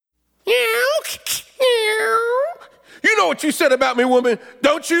know what you said about me, woman,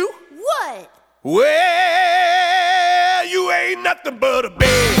 don't you? What? Well, you ain't nothing but a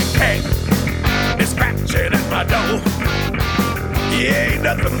big cat. It's scratching at my door. You ain't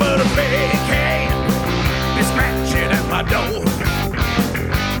nothing but a big cat. It's scratching at my door.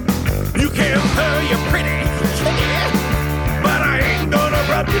 You can hurry, you're pretty, but I ain't gonna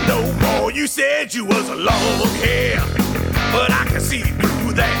rub you no more. You said you was a long hair, but I can see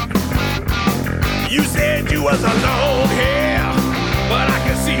through that. You said you was a long hair, but I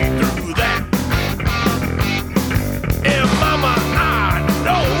can see through that. And mama, I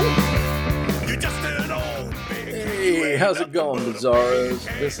know you just an old big. Hey, how's it going, Bizarros?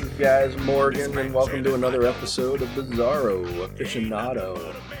 This is Gaz Morgan, and welcome to another episode of Bizarro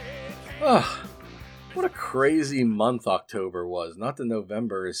Aficionado. What a crazy month October was. Not that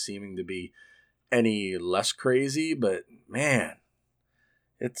November is seeming to be any less crazy, but man,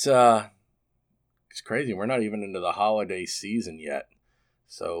 it's crazy. We're not even into the holiday season yet.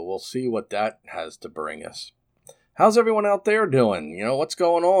 So we'll see what that has to bring us. How's everyone out there doing? You know, what's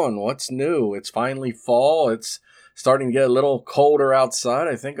going on? What's new? It's finally fall. It's starting to get a little colder outside.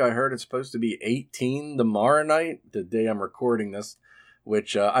 I think I heard it's supposed to be 18 tomorrow night, the day I'm recording this,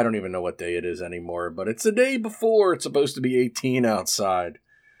 which I don't even know what day it is anymore, but it's the day before it's supposed to be 18 outside.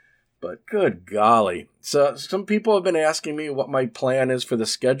 But good golly. So some people have been asking me what my plan is for the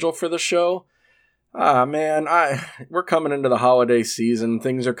schedule for the show. Man, we're coming into the holiday season.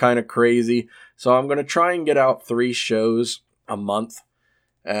 Things are kind of crazy. So I'm going to try and get out 3 shows a month.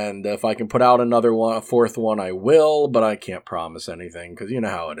 And if I can put out another one, a 4th one, I will. But I can't promise anything because you know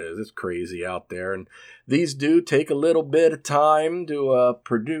how it is. It's crazy out there. And these do take a little bit of time to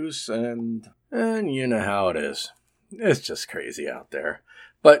produce. And you know how it is. It's just crazy out there.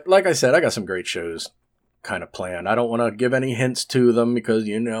 But like I said, I got some great shows kind of planned. I don't want to give any hints to them because,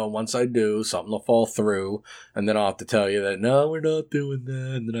 you know, once I do, something will fall through. And then I'll have to tell you that, no, we're not doing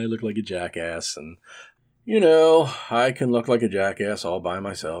that. And then I look like a jackass. And, you know, I can look like a jackass all by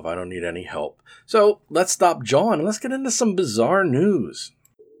myself. I don't need any help. So let's stop jawing and let's get into some bizarre news.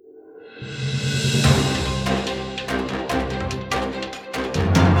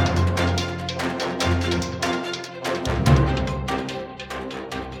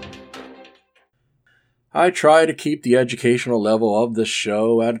 I try to keep the educational level of the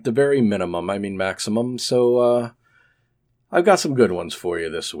show at the very minimum, maximum, so I've got some good ones for you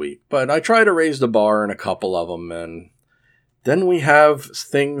this week. But I try to raise the bar in a couple of them, and then we have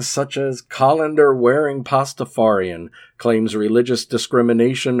things such as colander wearing Pastafarian claims religious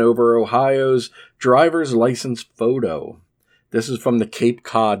discrimination over Ohio's driver's license photo. This is from the Cape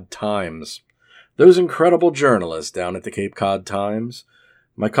Cod Times. Those incredible journalists down at the Cape Cod Times.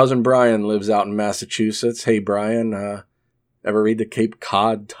 My cousin Brian lives out in Massachusetts. Hey, Brian, ever read the Cape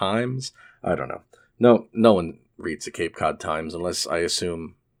Cod Times? I don't know. No one reads the Cape Cod Times unless I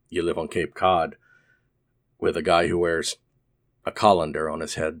assume you live on Cape Cod with a guy who wears a colander on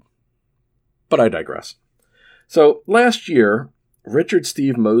his head. But I digress. So, last year, Richard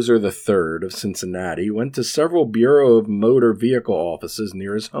Steve Moser III of Cincinnati went to several Bureau of Motor Vehicle offices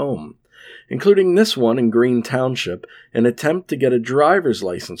near his home, including this one in Green Township, in an attempt to get a driver's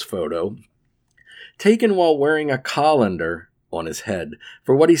license photo taken while wearing a colander on his head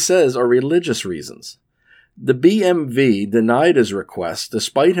for what he says are religious reasons. The BMV denied his request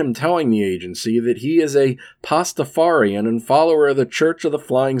despite him telling the agency that he is a Pastafarian and follower of the Church of the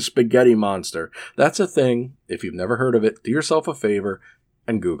Flying Spaghetti Monster. That's a thing. If you've never heard of it, do yourself a favor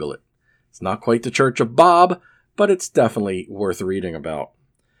and Google it. It's not quite the Church of Bob, but it's definitely worth reading about.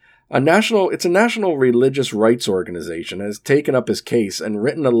 It's a national religious rights organization has taken up his case and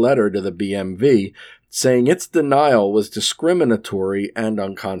written a letter to the BMV saying its denial was discriminatory and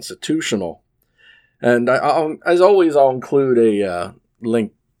unconstitutional. And as always, I'll include a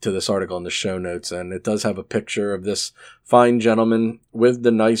link to this article in the show notes, and it does have a picture of this fine gentleman with the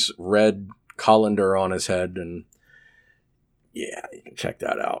nice red colander on his head, and yeah, you can check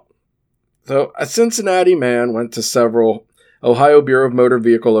that out. So, a Cincinnati man went to several Ohio Bureau of Motor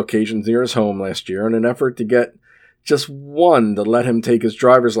Vehicle locations near his home last year in an effort to get just one to let him take his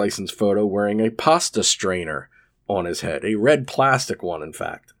driver's license photo wearing a pasta strainer on his head, a red plastic one, in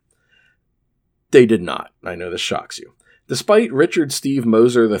fact. They did not. I know this shocks you. Despite Richard Steve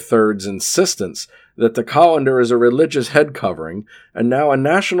Moser III's insistence that the colander is a religious head covering, and now a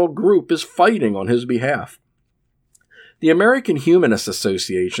national group is fighting on his behalf. The American Humanist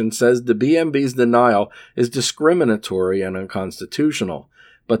Association says the BMV's denial is discriminatory and unconstitutional,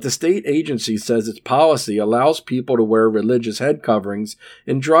 but the state agency says its policy allows people to wear religious head coverings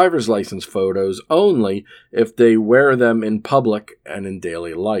in driver's license photos only if they wear them in public and in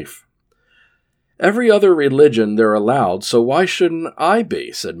daily life. Every other religion they're allowed, so why shouldn't I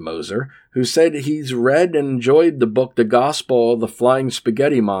be, said Moser, who said he's read and enjoyed the book The Gospel of the Flying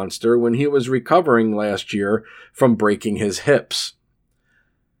Spaghetti Monster when he was recovering last year from breaking his hips.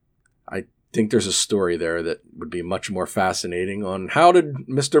 I think there's a story there that would be much more fascinating on how did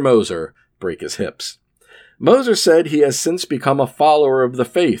Mr. Moser break his hips. Moser said he has since become a follower of the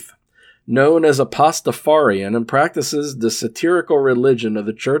faith, known as a Pastafarian, and practices the satirical religion of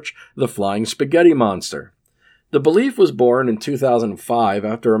the Church of the Flying Spaghetti Monster. The belief was born in 2005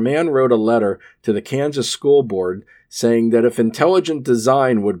 after a man wrote a letter to the Kansas School Board saying that if intelligent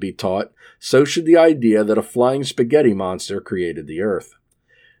design would be taught, so should the idea that a flying spaghetti monster created the earth.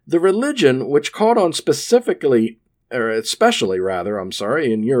 The religion, which caught on especially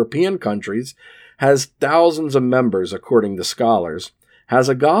in European countries, has thousands of members according to scholars, has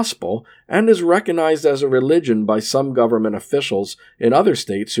a gospel, and is recognized as a religion by some government officials in other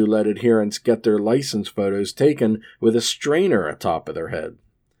states who let adherents get their license photos taken with a strainer atop of their head.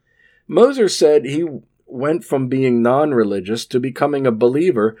 Moser said he went from being non-religious to becoming a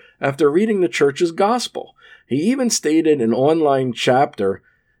believer after reading the church's gospel. He even stated an online chapter,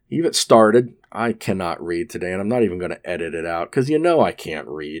 I cannot read today, and I'm not even going to edit it out, because I can't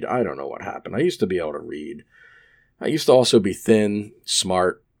read. I don't know what happened. I used to be able to read. I used to also be thin,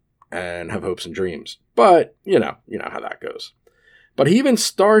 smart, and have hopes and dreams. But, you know how that goes. But he even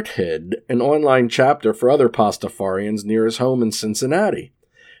started an online chapter for other Pastafarians near his home in Cincinnati.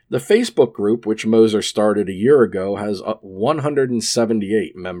 The Facebook group, which Moser started a year ago, has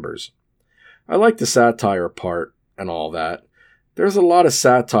 178 members. I like the satire part and all that. There's a lot of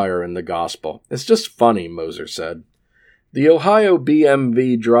satire in the gospel. It's just funny, Moser said. The Ohio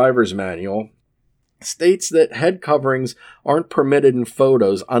BMV driver's manual states that head coverings aren't permitted in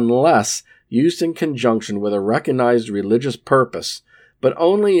photos unless used in conjunction with a recognized religious purpose, but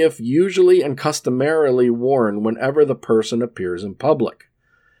only if usually and customarily worn whenever the person appears in public.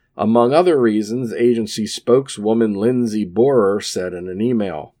 Among other reasons, agency spokeswoman Lindsay Borer said in an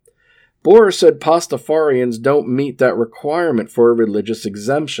email. Borer said Pastafarians don't meet that requirement for a religious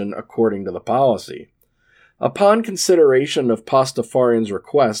exemption according to the policy. Upon consideration of Pastafarians'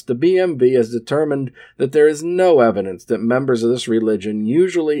 request, the BMV has determined that there is no evidence that members of this religion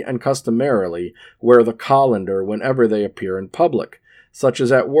usually and customarily wear the colander whenever they appear in public, such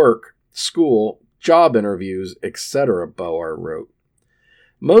as at work, school, job interviews, etc., Boer wrote.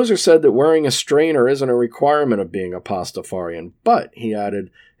 Moser said that wearing a strainer isn't a requirement of being a Pastafarian, but, he added,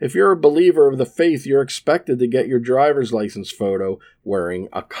 if you're a believer of the faith, you're expected to get your driver's license photo wearing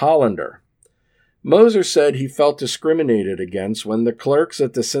a colander. Moser said he felt discriminated against when the clerks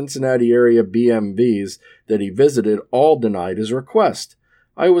at the Cincinnati area BMVs that he visited all denied his request.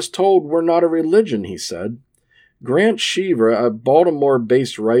 I was told we're not a religion, he said. Grant Shiver, a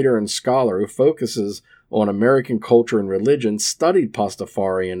Baltimore-based writer and scholar who focuses on American culture and religion, studied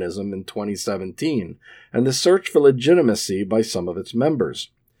Pastafarianism in 2017 and the search for legitimacy by some of its members.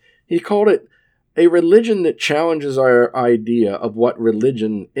 He called it a religion that challenges our idea of what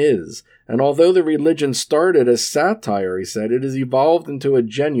religion is, and although the religion started as satire, he said, it has evolved into a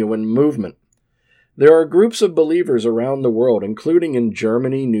genuine movement. There are groups of believers around the world, including in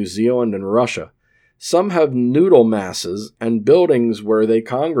Germany, New Zealand, and Russia. Some have noodle masses and buildings where they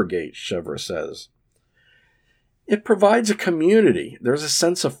congregate, Shiver says. It provides a community. There's a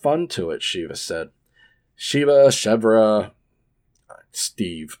sense of fun to it, Shiva said.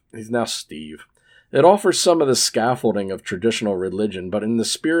 Steve. He's now Steve. It offers some of the scaffolding of traditional religion, but in the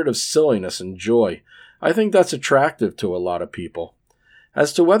spirit of silliness and joy. I think that's attractive to a lot of people.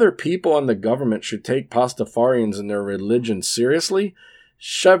 As to whether people and the government should take Pastafarians and their religion seriously,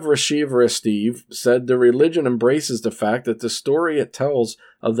 Shiva Steve said the religion embraces the fact that the story it tells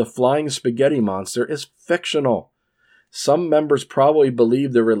of the flying spaghetti monster is fictional. Some members probably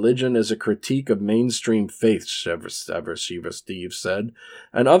believe the religion is a critique of mainstream faith, Shiva Steve said,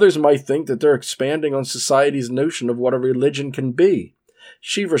 and others might think that they're expanding on society's notion of what a religion can be.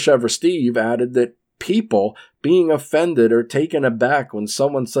 Shiva Steve added that people being offended or taken aback when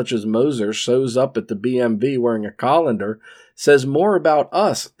someone such as Moser shows up at the BMV wearing a colander says more about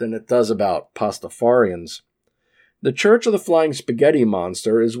us than it does about Pastafarians. The Church of the Flying Spaghetti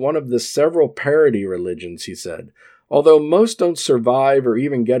Monster is one of the several parody religions, he said, although most don't survive or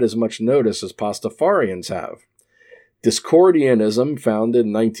even get as much notice as Pastafarians have. Discordianism, founded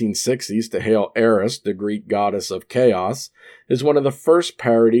in the 1960s to hail Eris, the Greek goddess of chaos, is one of the first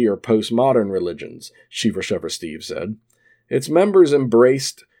parody or postmodern religions, Shiva Steve said. Its members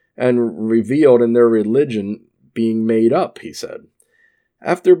embraced and revealed in their religion being made up, he said.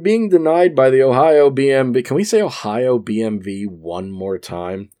 After being denied by the Ohio BMV, can we say Ohio BMV one more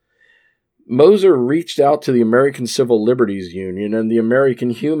time? Moser reached out to the American Civil Liberties Union and the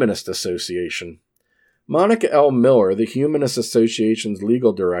American Humanist Association. Monica L. Miller, the Humanist Association's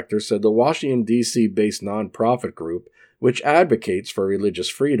legal director, said the Washington, D.C.-based nonprofit group, which advocates for religious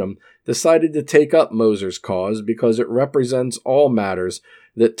freedom, decided to take up Moser's cause because it represents all matters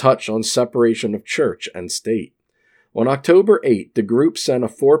that touch on separation of church and state. On October 8, the group sent a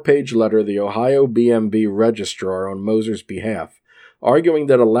 4-page letter to the Ohio BMV registrar on Moser's behalf, arguing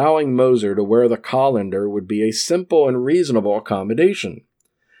that allowing Moser to wear the colander would be a simple and reasonable accommodation.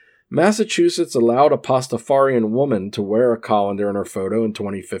 Massachusetts allowed a Pastafarian woman to wear a colander in her photo in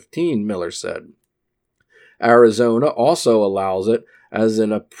 2015, Miller said. Arizona also allows it as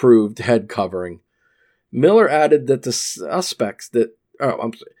an approved head covering. Miller added that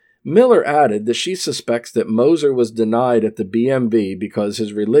she suspects that Moser was denied at the BMV because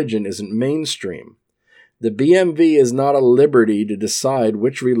his religion isn't mainstream. The BMV is not a liberty to decide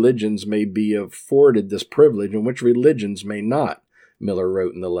which religions may be afforded this privilege and which religions may not, Miller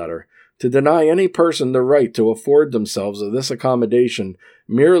wrote in the letter. To deny any person the right to afford themselves of this accommodation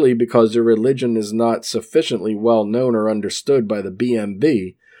merely because their religion is not sufficiently well known or understood by the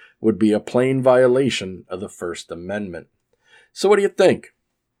BMV would be a plain violation of the First Amendment. So what do you think?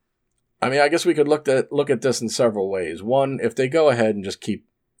 I mean, I guess we could look at this in several ways. One, if they go ahead and just keep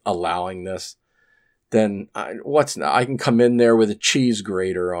allowing this, then I can come in there with a cheese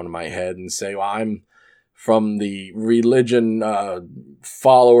grater on my head and say, well, I'm from the religion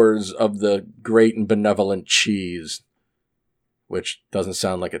followers of the great and benevolent cheese, which doesn't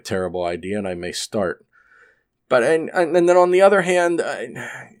sound like a terrible idea, and I may start. But and then on the other hand,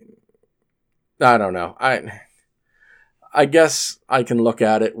 I don't know. I guess I can look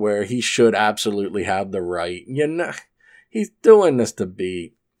at it where he should absolutely have the right. He's doing this to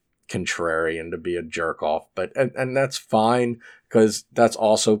be contrarian, to be a jerk off, but and that's fine, because that's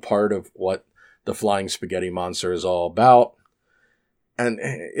also part of what the Flying Spaghetti Monster is all about. And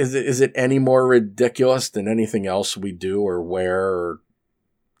is it any more ridiculous than anything else we do or wear or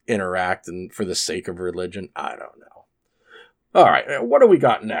interact and for the sake of religion? I don't know. All right, what do we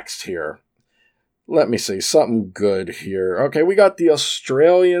got next here? Let me see, something good here. Okay, we got the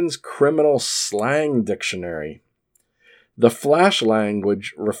Australian's Criminal Slang Dictionary. The flash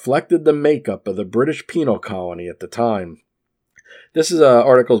language reflected the makeup of the British penal colony at the time. This is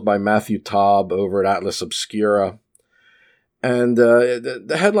articles by Matthew Taub over at Atlas Obscura. And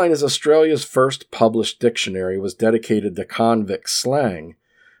the headline is Australia's first published dictionary was dedicated to convict slang.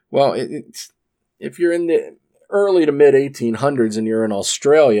 Well, if you're in the early to mid 1800s and you're in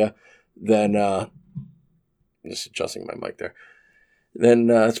Australia, then just adjusting my mic there. Then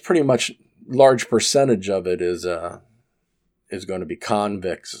it's pretty much large percentage of it is going to be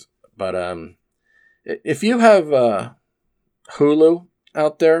convicts. But if you have Hulu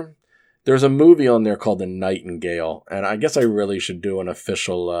out there, there's a movie on there called The Nightingale, and I guess I really should do an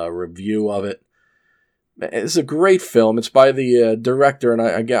official review of it. It's a great film. It's by the director, and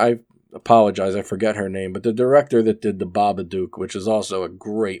I apologize, I forget her name, but the director that did The Babadook, which is also a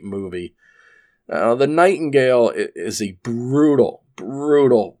great movie. The Nightingale is a brutal,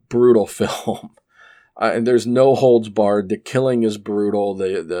 brutal, brutal film. And there's no holds barred. The killing is brutal.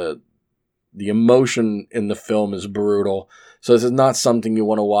 The emotion in the film is brutal. So this is not something you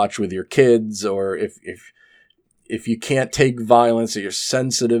want to watch with your kids, or if you can't take violence or you're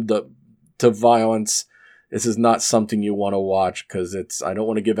sensitive to violence, this is not something you want to watch, because I don't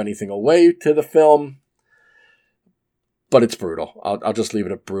want to give anything away to the film, but it's brutal. I'll just leave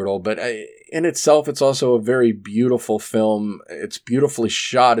it at brutal. But in itself, it's also a very beautiful film. It's beautifully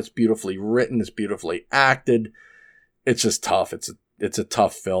shot. It's beautifully written. It's beautifully acted. It's just tough. It's a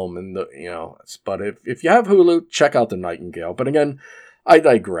tough film, and but if you have Hulu, check out The Nightingale. But again, I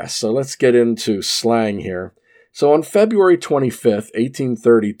digress. So let's get into slang here. So on February 25th,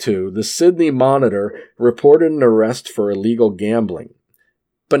 1832, the Sydney Monitor reported an arrest for illegal gambling,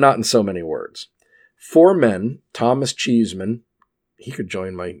 but not in so many words. 4 men, Thomas Cheeseman, he could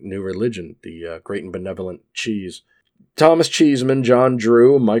join my new religion, the great and benevolent cheese. Thomas Cheeseman, John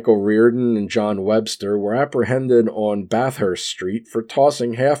Drew, Michael Reardon, and John Webster were apprehended on Bathurst Street for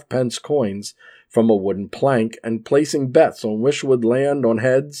tossing half-pence coins from a wooden plank and placing bets on which would land on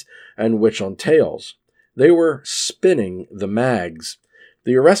heads and which on tails. They were spinning the mags.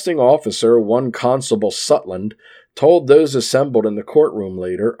 The arresting officer, one Constable Sutland, told those assembled in the courtroom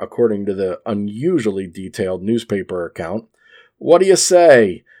later, according to the unusually detailed newspaper account, "What do you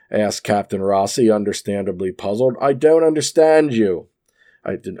say?" asked Captain Rossi, understandably puzzled. "I don't understand you."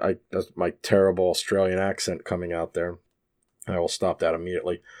 That's my terrible Australian accent coming out there. I will stop that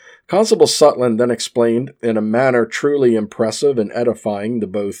immediately. Constable Sutherland then explained, in a manner truly impressive and edifying to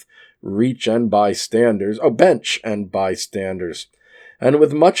both bench and bystanders, and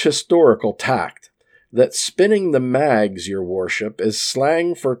with much historical tact, that spinning the mags, your worship, is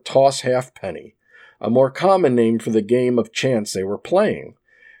slang for toss halfpenny, a more common name for the game of chance they were playing.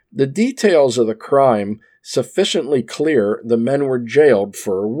 The details of the crime sufficiently clear, the men were jailed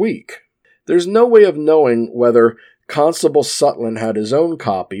for a week. There's no way of knowing whether Constable Sutherland had his own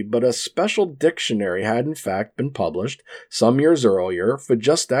copy, but a special dictionary had in fact been published some years earlier for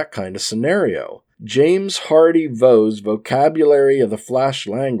just that kind of scenario. James Hardy Vaux's Vocabulary of the Flash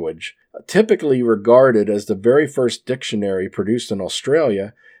Language, typically regarded as the very first dictionary produced in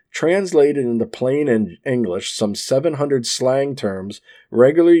Australia, translated into plain English some 700 slang terms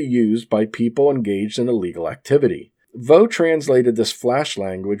regularly used by people engaged in illegal activity. Vaux translated this flash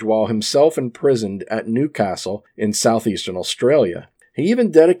language while himself imprisoned at Newcastle in southeastern Australia. He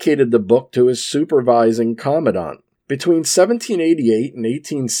even dedicated the book to his supervising commandant. Between 1788 and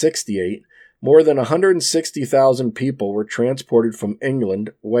 1868, more than 160,000 people were transported from England,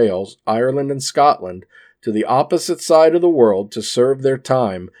 Wales, Ireland, and Scotland to the opposite side of the world to serve their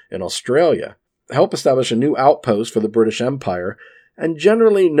time in Australia, help establish a new outpost for the British Empire, and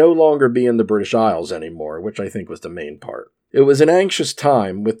generally no longer be in the British Isles anymore, which I think was the main part. It was an anxious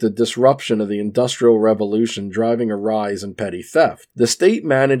time, with the disruption of the Industrial Revolution driving a rise in petty theft. The state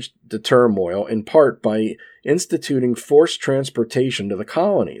managed the turmoil in part by instituting forced transportation to the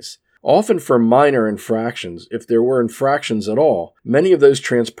colonies. Often for minor infractions, if there were infractions at all. Many of those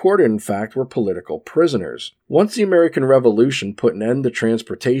transported, in fact, were political prisoners. Once the American Revolution put an end to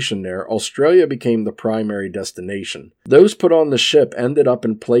transportation there, Australia became the primary destination. Those put on the ship ended up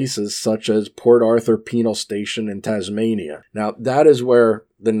in places such as Port Arthur Penal Station in Tasmania. Now, that is where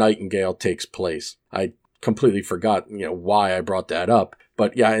the Nightingale takes place. I completely forgot, why I brought that up.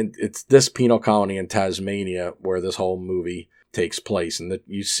 But yeah, it's this penal colony in Tasmania where this whole movie takes place, and that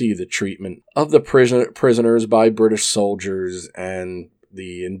you see the treatment of the prisoners by British soldiers and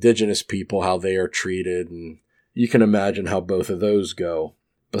the indigenous people, how they are treated, and you can imagine how both of those go.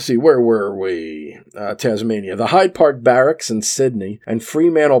 But see, where were we? Tasmania. The Hyde Park Barracks in Sydney and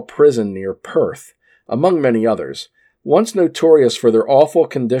Fremantle Prison near Perth, among many others. Once notorious for their awful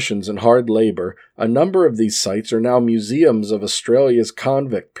conditions and hard labor, a number of these sites are now museums of Australia's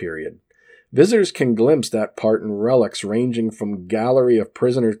convict period. Visitors can glimpse that part in relics ranging from gallery of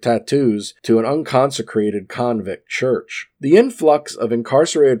prisoner tattoos to an unconsecrated convict church. The influx of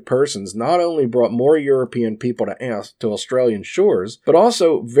incarcerated persons not only brought more European people to Australian shores, but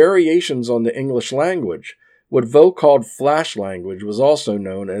also variations on the English language. What Vaux called flash language was also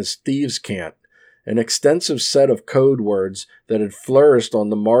known as thieves' cant, an extensive set of code words that had flourished on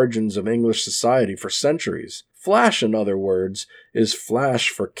the margins of English society for centuries. Flash, in other words, is flash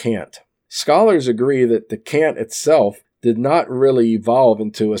for cant. Scholars agree that the cant itself did not really evolve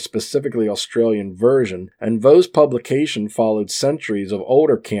into a specifically Australian version, and Vaux's publication followed centuries of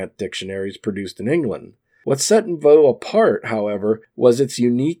older cant dictionaries produced in England. What set Vaux apart, however, was its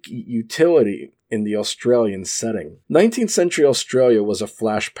unique utility in the Australian setting. 19th century Australia was a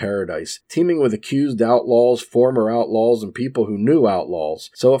flash paradise, teeming with accused outlaws, former outlaws, and people who knew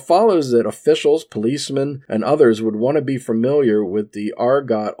outlaws. So it follows that officials, policemen, and others would want to be familiar with the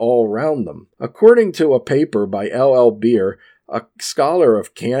argot all around them. According to a paper by L.L. Beer, a scholar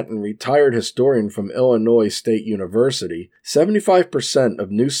of cant and retired historian from Illinois State University, 75%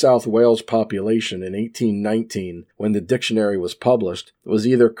 of New South Wales population in 1819, when the dictionary was published, was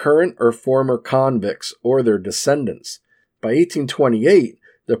either current or former convicts or their descendants. By 1828,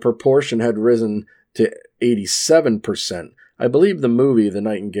 the proportion had risen to 87%. I believe the movie The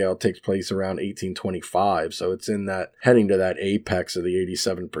Nightingale takes place around 1825, so it's heading to that apex of the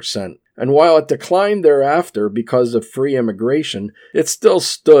 87%. And while it declined thereafter because of free immigration, it still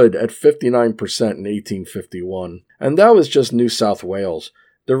stood at 59% in 1851. And that was just New South Wales,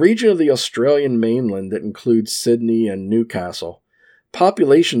 the region of the Australian mainland that includes Sydney and Newcastle.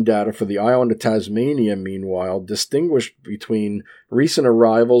 Population data for the island of Tasmania, meanwhile, distinguished between recent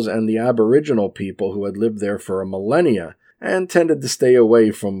arrivals and the Aboriginal people who had lived there for a millennia, and tended to stay away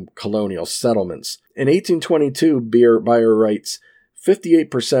from colonial settlements. In 1822, Beyer writes,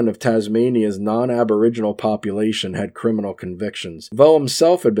 58% of Tasmania's non-Aboriginal population had criminal convictions. Vaux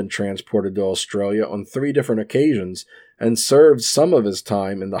himself had been transported to Australia on 3 different occasions and served some of his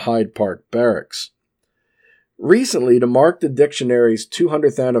time in the Hyde Park Barracks. Recently, to mark the dictionary's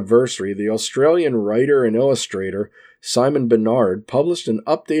 200th anniversary, the Australian writer and illustrator Simon Bernard published an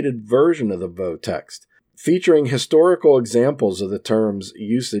updated version of the Vaux text. featuring historical examples of the term's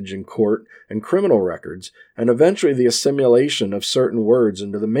usage in court and criminal records, and eventually the assimilation of certain words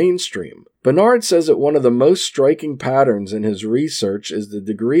into the mainstream. Bernard says that one of the most striking patterns in his research is the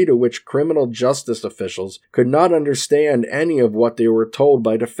degree to which criminal justice officials could not understand any of what they were told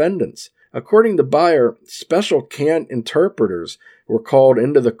by defendants. According to Beyer, special cant interpreters were called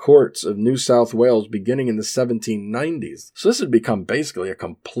into the courts of New South Wales beginning in the 1790s. So this had become basically a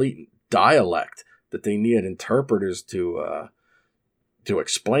complete dialect that they needed interpreters to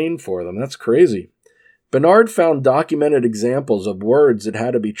explain for them. That's crazy. Bernard found documented examples of words that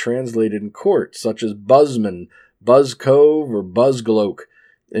had to be translated in court, such as buzzman, buzzcove, or buzzgloak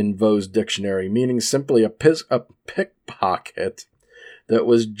in Vaux's dictionary, meaning simply a pickpocket that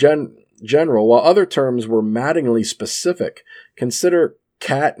was general, while other terms were maddeningly specific. Consider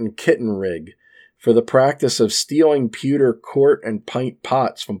cat and kitten rig for the practice of stealing pewter quart and pint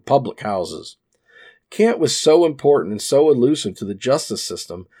pots from public houses. Cant was so important and so elusive to the justice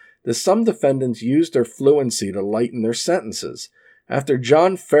system that some defendants used their fluency to lighten their sentences. After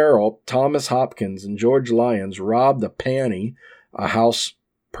John Farrell, Thomas Hopkins, and George Lyons robbed a panny, a house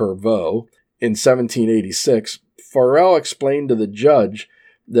per Vaux, in 1786, Farrell explained to the judge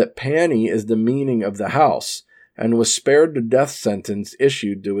that panny is the meaning of the house, and was spared the death sentence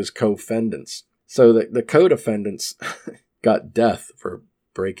issued to his co-defendants. So the co-defendants got death for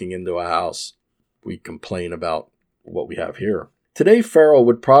breaking into a house. We complain about what we have here. Today, Farrell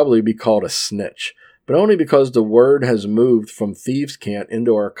would probably be called a snitch, but only because the word has moved from thieves' cant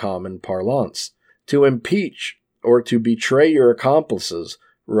into our common parlance. To impeach or to betray your accomplices,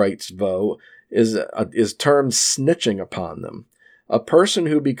 writes Vaux, is termed snitching upon them. A person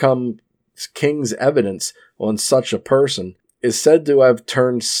who becomes king's evidence on such a person is said to have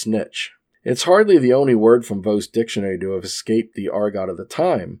turned snitch. It's hardly the only word from Vaux's dictionary to have escaped the argot of the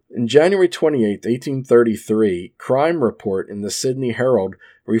time. In January 28, 1833, crime report in the Sydney Herald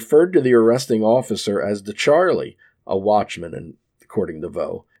referred to the arresting officer as the Charlie, a watchman, according to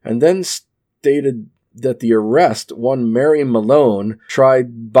Vaux, and then stated that the arrest, one Mary Malone,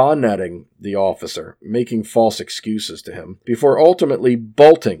 tried bonneting the officer, making false excuses to him, before ultimately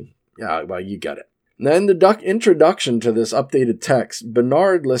bolting. Yeah, well, you get it. Now, in the introduction to this updated text,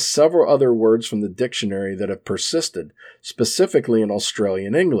 Bernard lists several other words from the dictionary that have persisted, specifically in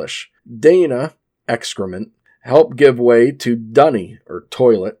Australian English. Dana, excrement, helped give way to dunny, or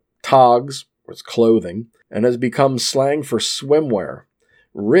toilet, togs, or clothing, and has become slang for swimwear.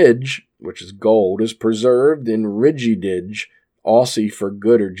 Ridge, which is gold, is preserved in rigididge, Aussie for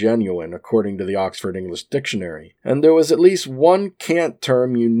good or genuine, according to the Oxford English Dictionary. And there was at least one cant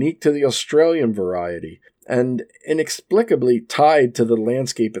term unique to the Australian variety, and inexplicably tied to the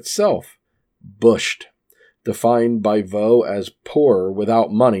landscape itself. Bushed, defined by Vaux as poor,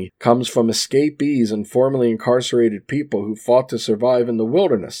 without money, comes from escapees and formerly incarcerated people who fought to survive in the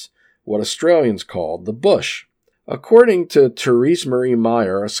wilderness, what Australians called the bush. According to Therese Marie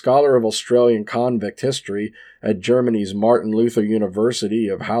Meyer, a scholar of Australian convict history at Germany's Martin Luther University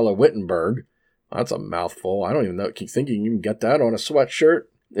of Halle-Wittenberg, that's a mouthful, I don't even know, think you can get that on a sweatshirt?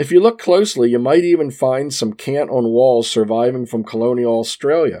 If you look closely, you might even find some cant on walls surviving from colonial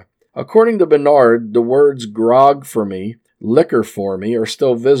Australia. According to Bernard, the words grog for me, liquor for me are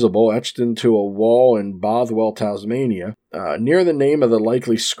still visible, etched into a wall in Bothwell, Tasmania, near the name of the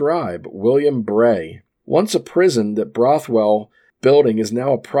likely scribe, William Bray. Once a prison, that Bothwell building is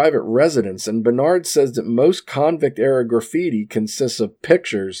now a private residence, and Bernard says that most convict-era graffiti consists of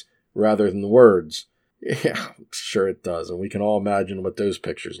pictures rather than words. Yeah, sure it does, and we can all imagine what those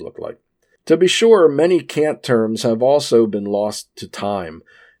pictures look like. To be sure, many cant terms have also been lost to time,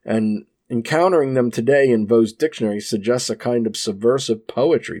 and encountering them today in Vaux's dictionary suggests a kind of subversive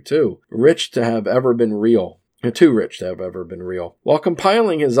poetry, too, rich to have ever been real. Too rich to have ever been real. While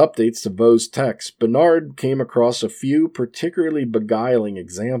compiling his updates to Vaux's text, Bernard came across a few particularly beguiling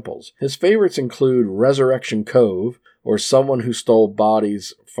examples. His favorites include Resurrection Cove, or someone who stole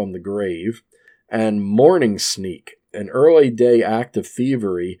bodies from the grave, and Morning Sneak, an early-day act of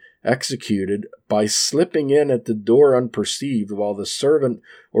thievery executed by slipping in at the door unperceived while the servant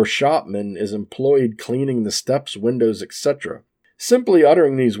or shopman is employed cleaning the steps, windows, etc. Simply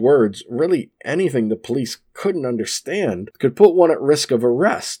uttering these words, really anything the police couldn't understand, could put one at risk of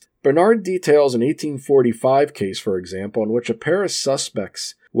arrest. Bernard details an 1845 case, for example, in which a pair of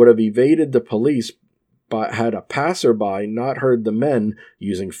suspects would have evaded the police but had a passerby not heard the men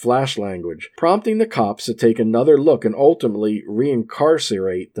using flash language, prompting the cops to take another look and ultimately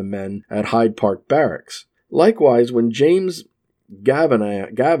reincarcerate the men at Hyde Park Barracks. Likewise, when James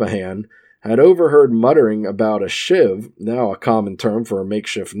Gavahan had overheard muttering about a shiv, now a common term for a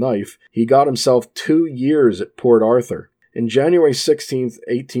makeshift knife, he got himself 2 years at Port Arthur. In January 16,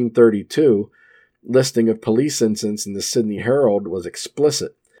 1832, listing of police incidents in the Sydney Herald was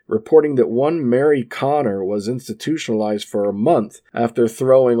explicit, reporting that one Mary Connor was institutionalized for a month after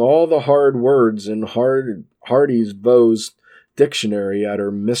throwing all the hard words in Hardy's Vaux's dictionary at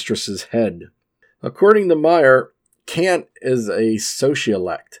her mistress's head. According to Meyer, cant is a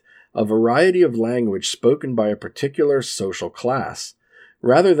sociolect, a variety of language spoken by a particular social class,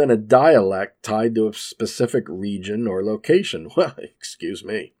 rather than a dialect tied to a specific region or location. Well, excuse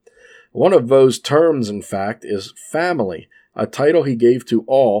me. One of Vaux's terms, in fact, is family, a title he gave to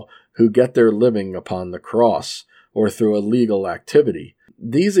all who get their living upon the cross, or through a legal activity.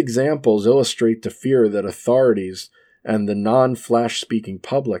 These examples illustrate the fear that authorities and the non-Flash-speaking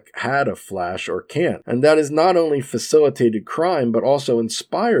public had of Flash or cant, and that has not only facilitated crime but also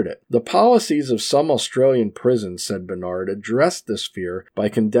inspired it. The policies of some Australian prisons, said Bernard, addressed this fear by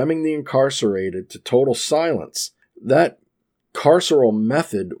condemning the incarcerated to total silence. That carceral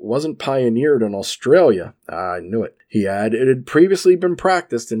method wasn't pioneered in Australia. I knew it. He added, it had previously been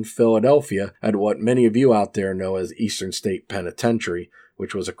practiced in Philadelphia at what many of you out there know as Eastern State Penitentiary,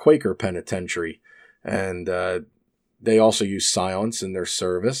 which was a Quaker penitentiary, and they also used silence in their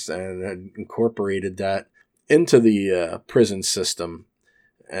service and had incorporated that into the prison system.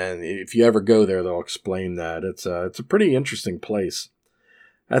 And if you ever go there, they'll explain that. It's a pretty interesting place.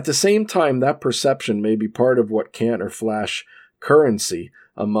 At the same time, that perception may be part of what cant or Flash currency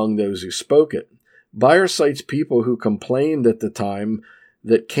among those who spoke it. Beyer cites people who complained at the time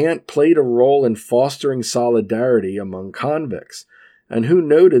that cant played a role in fostering solidarity among convicts, and who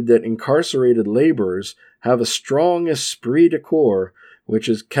noted that incarcerated laborers have a strong esprit de corps which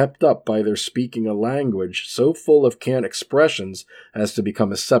is kept up by their speaking a language so full of cant expressions as to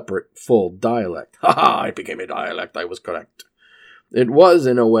become a separate, full dialect. Ha ha! It became a dialect, I was correct. It was,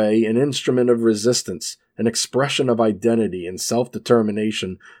 in a way, an instrument of resistance, an expression of identity and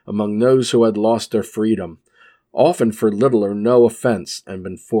self-determination among those who had lost their freedom, often for little or no offense, and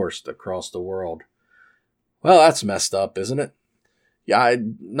been forced across the world. Well, that's messed up, isn't it? Yeah,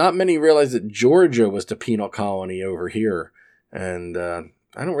 not many realize that Georgia was the penal colony over here, and I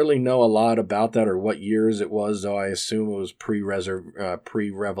don't really know a lot about that or what years it was, though I assume it was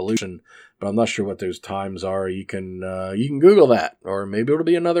pre-revolution, but I'm not sure what those times are. You can Google that, or maybe it'll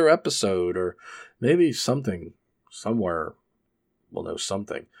be another episode, or maybe something somewhere will know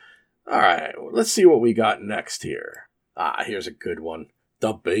something. All right, let's see what we got next here. Here's a good one.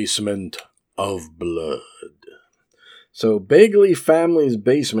 The Basement of Blood. So, Bagley family's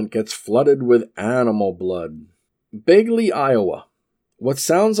basement gets flooded with animal blood. Bagley, Iowa. What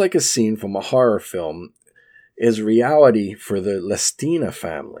sounds like a scene from a horror film is reality for the Lestina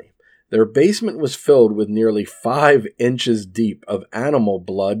family. Their basement was filled with nearly 5 inches deep of animal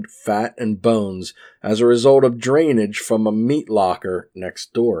blood, fat, and bones as a result of drainage from a meat locker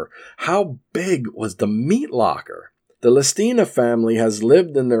next door. How big was the meat locker? The Lestina family has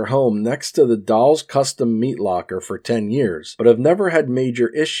lived in their home next to the Dahl's Custom Meat Locker for 10 years, but have never had major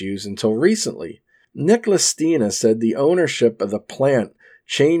issues until recently. Nick Lestina said the ownership of the plant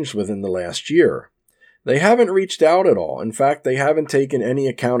changed within the last year. They haven't reached out at all. In fact, they haven't taken any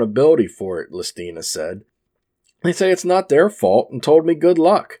accountability for it, Lestina said. They say it's not their fault and told me good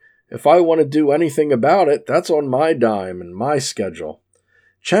luck. If I want to do anything about it, that's on my dime and my schedule.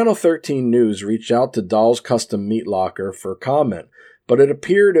 Channel 13 News reached out to Dahl's Custom Meat Locker for comment, but it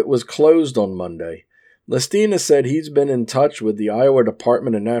appeared it was closed on Monday. Lestina said he's been in touch with the Iowa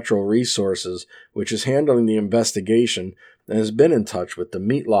Department of Natural Resources, which is handling the investigation, and has been in touch with the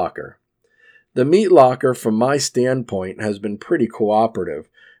meat locker. The meat locker, from my standpoint, has been pretty cooperative.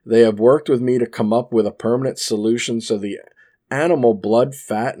 They have worked with me to come up with a permanent solution so the animal blood,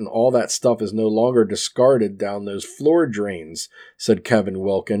 fat, and all that stuff is no longer discarded down those floor drains, said Kevin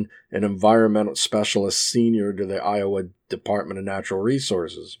Wilkin, an environmental specialist senior to the Iowa Department of Natural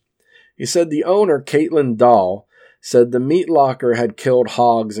Resources. He said the owner, Caitlin Dahl, said the meat locker had killed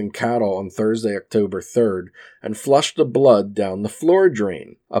hogs and cattle on Thursday, October 3rd, and flushed the blood down the floor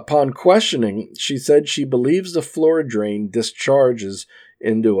drain. Upon questioning, she said she believes the floor drain discharges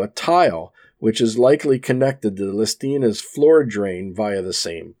into a tile, which is likely connected to Lestina's floor drain via the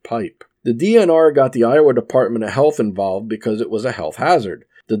same pipe. The DNR got the Iowa Department of Health involved because it was a health hazard.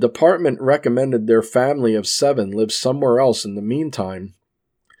 The department recommended their family of 7 live somewhere else in the meantime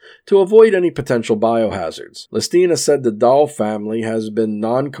to avoid any potential biohazards. Lestina said the Dahl family has been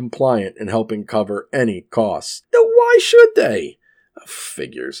non-compliant in helping cover any costs. Now, why should they?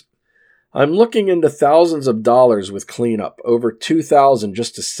 Figures. I'm looking into thousands of dollars with cleanup, over $2,000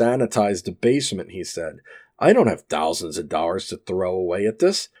 just to sanitize the basement, he said. I don't have thousands of dollars to throw away at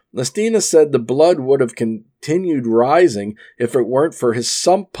this. Lestina said the blood would have continued rising if it weren't for his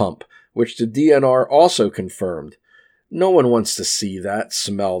sump pump, which the DNR also confirmed. No one wants to see that,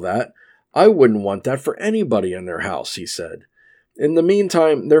 smell that. I wouldn't want that for anybody in their house, he said. In the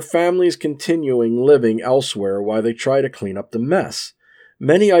meantime, their families continuing living elsewhere while they try to clean up the mess.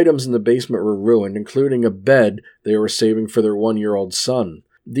 Many items in the basement were ruined, including a bed they were saving for their 1-year-old son.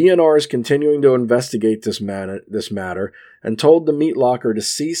 DNR is continuing to investigate this matter and told the meat locker to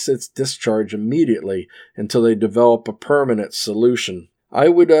cease its discharge immediately until they develop a permanent solution. I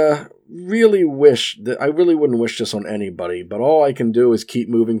really wouldn't wish this on anybody, but all I can do is keep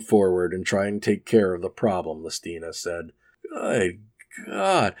moving forward and try and take care of the problem, Lestina said. Good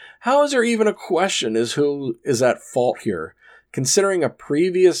God. How is there even a question as who is at fault here? Considering a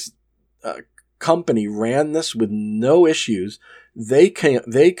previous company ran this with no issues, they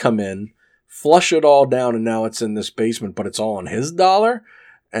come in, flush it all down, and now it's in this basement, but it's all on his dollar?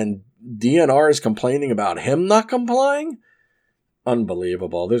 And DNR is complaining about him not complying?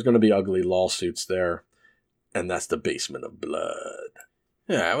 Unbelievable. There's going to be ugly lawsuits there. And that's the basement of blood.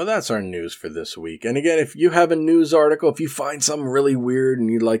 Yeah, well, that's our news for this week. And again, if you have a news article, if you find something really weird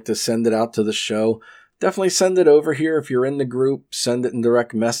and you'd like to send it out to the show, definitely send it over here. If you're in the group, send it in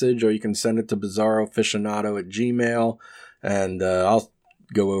direct message, or you can send it to bizarroaficionado@gmail.com. And I'll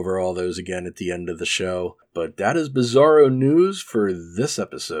go over all those again at the end of the show. But that is Bizarro News for this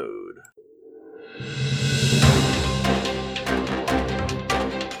episode.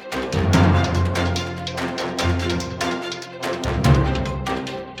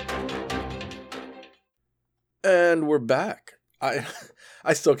 And we're back. I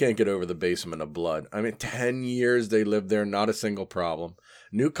still can't get over the basement of blood. I mean, 10 years they lived there, not a single problem.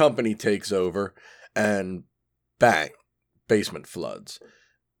 New company takes over, and bang, basement floods.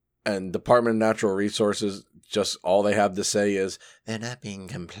 And Department of Natural Resources, just all they have to say is, they're not being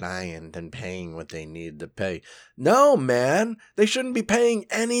compliant and paying what they need to pay. No, man, they shouldn't be paying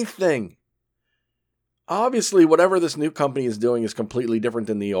anything. Obviously, whatever this new company is doing is completely different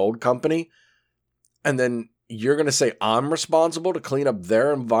than the old company. And then you're going to say I'm responsible to clean up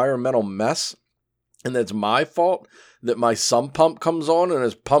their environmental mess? And that's my fault that my sump pump comes on and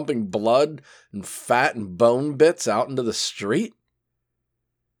is pumping blood and fat and bone bits out into the street?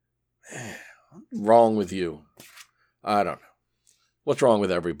 What's wrong with you? I don't know. What's wrong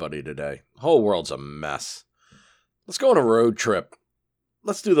with everybody today? The whole world's a mess. Let's go on a road trip.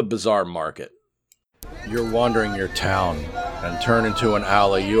 Let's do the Bizarre Market. You're wandering your town and turn into an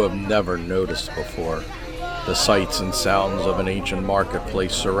alley you have never noticed before. The sights and sounds of an ancient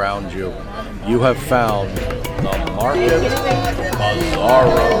marketplace surround you. You have found the Market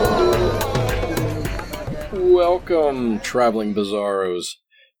Bizarro. Welcome, traveling Bizarros.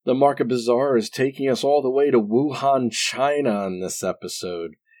 The Market Bizarre is taking us all the way to Wuhan, China on this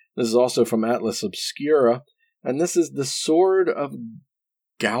episode. This is also from Atlas Obscura, and this is the Sword of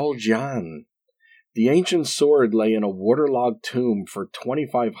Gaojian. The ancient sword lay in a waterlogged tomb for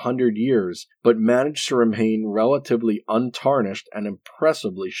 2,500 years, but managed to remain relatively untarnished and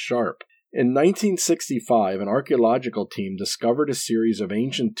impressively sharp. In 1965, an archaeological team discovered a series of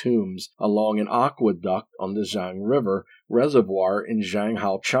ancient tombs along an aqueduct on the Zhang River reservoir in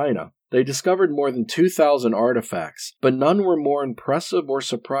Zhanghao, China. They discovered more than 2,000 artifacts, but none were more impressive or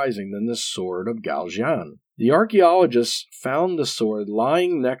surprising than the Sword of Gaojian. The archaeologists found the sword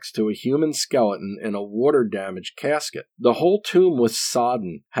lying next to a human skeleton in a water-damaged casket. The whole tomb was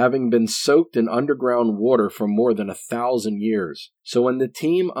sodden, having been soaked in underground water for more than 1,000 years. So when the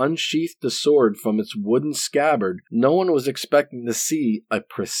team unsheathed the sword from its wooden scabbard, no one was expecting to see a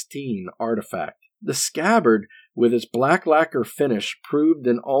pristine artifact. The scabbard, with its black lacquer finish, proved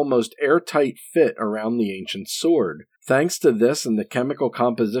an almost airtight fit around the ancient sword. Thanks to this and the chemical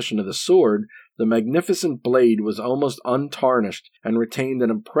composition of the sword, the magnificent blade was almost untarnished and retained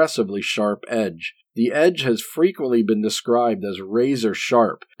an impressively sharp edge. The edge has frequently been described as razor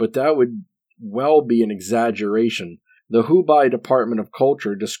sharp, but that would well be an exaggeration. The Hubei Department of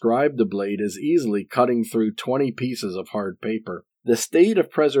Culture described the blade as easily cutting through 20 pieces of hard paper. The state of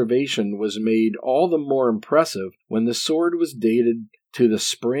preservation was made all the more impressive when the sword was dated to the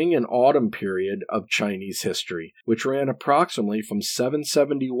spring and autumn period of Chinese history, which ran approximately from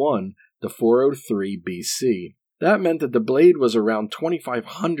 771 to 403 BC. That meant that the blade was around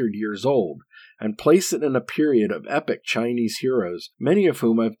 2,500 years old, and placed it in a period of epic Chinese heroes, many of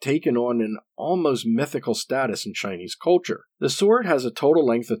whom have taken on an almost mythical status in Chinese culture. The sword has a total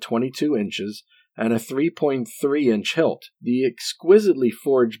length of 22 inches, and a 3.3-inch hilt. The exquisitely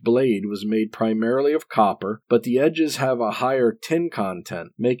forged blade was made primarily of copper, but the edges have a higher tin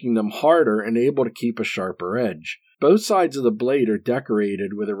content, making them harder and able to keep a sharper edge. Both sides of the blade are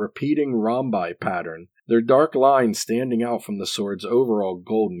decorated with a repeating rhombi pattern, their dark lines standing out from the sword's overall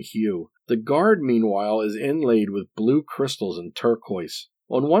golden hue. The guard, meanwhile, is inlaid with blue crystals and turquoise.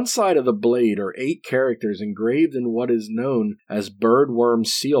 On one side of the blade are 8 characters engraved in what is known as birdworm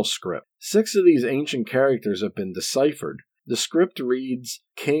seal script. 6 of these ancient characters have been deciphered. The script reads,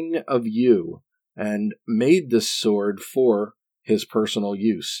 "King of Yu," and made this sword for his personal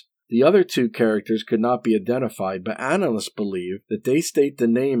use. The other 2 characters could not be identified, but analysts believe that they state the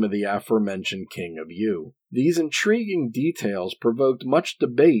name of the aforementioned King of Yu. These intriguing details provoked much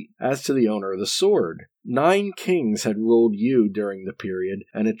debate as to the owner of the sword. 9 kings had ruled Yu during the period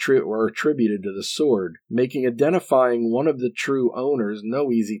and were attributed to the sword, making identifying one of the true owners no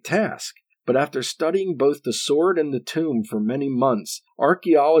easy task. But after studying both the sword and the tomb for many months,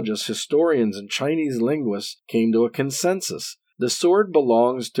 archaeologists, historians, and Chinese linguists came to a consensus. The sword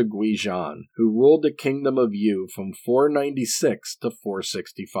belongs to Guizhan, who ruled the kingdom of Yu from 496 to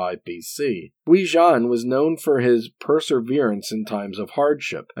 465 BC. Guizhan was known for his perseverance in times of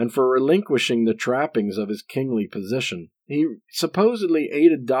hardship, and for relinquishing the trappings of his kingly position. He supposedly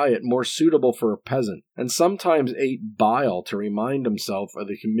ate a diet more suitable for a peasant, and sometimes ate bile to remind himself of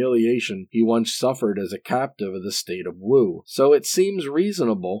the humiliation he once suffered as a captive of the state of Wu. So it seems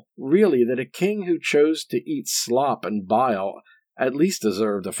reasonable, really, that a king who chose to eat slop and bile at least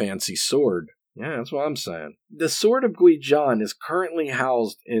deserved a fancy sword. Yeah, that's what I'm saying. The Sword of Guizhan is currently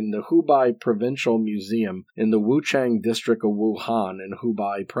housed in the Hubei Provincial Museum in the Wuchang district of Wuhan in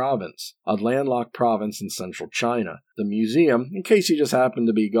Hubei Province, a landlocked province in central China. The museum, in case you just happen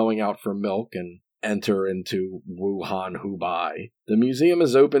to be going out for milk and enter into Wuhan, Hubei, the museum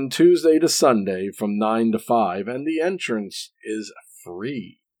is open Tuesday to Sunday from 9 to 5, and the entrance is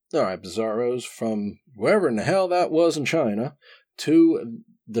free. Alright, Bizarros, from wherever in the hell that was in China, to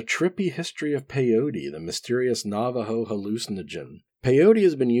the trippy history of peyote, the mysterious Navajo hallucinogen. Peyote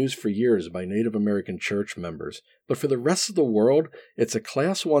has been used for years by Native American church members, but for the rest of the world, it's a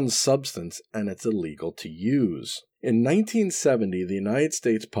Class 1 substance and it's illegal to use. In 1970, the United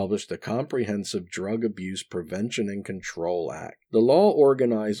States published a Comprehensive Drug Abuse Prevention and Control Act. The law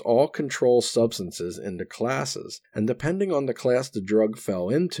organized all controlled substances into classes, and depending on the class the drug fell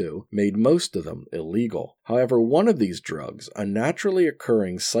into, made most of them illegal. However, one of these drugs, a naturally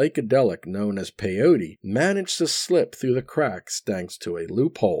occurring psychedelic known as peyote, managed to slip through the cracks thanks to a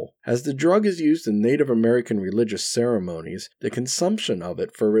loophole. As the drug is used in Native American religious ceremonies, the consumption of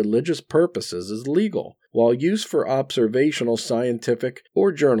it for religious purposes is legal, while use for observational, scientific,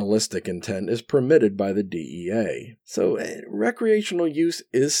 or journalistic intent is permitted by the DEA. So, recreational use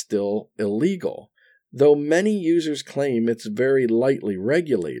is still illegal, though many users claim it's very lightly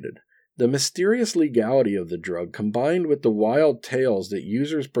regulated. The mysterious legality of the drug, combined with the wild tales that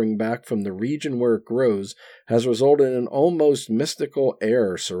users bring back from the region where it grows, has resulted in an almost mystical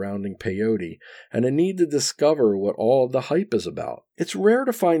air surrounding peyote, and a need to discover what all of the hype is about. It's rare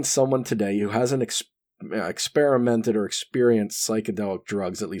to find someone today who hasn't experimented or experienced psychedelic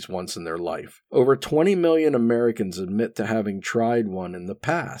drugs at least once in their life. Over 20 million Americans admit to having tried one in the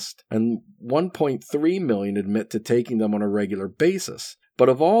past, and 1.3 million admit to taking them on a regular basis. But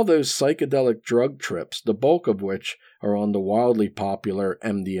of all those psychedelic drug trips, the bulk of which are on the wildly popular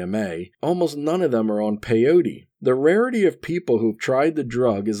MDMA, almost none of them are on peyote. The rarity of people who've tried the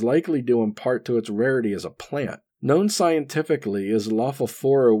drug is likely due in part to its rarity as a plant. Known scientifically as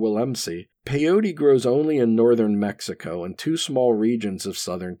Lophophora willemsi, peyote grows only in northern Mexico and 2 small regions of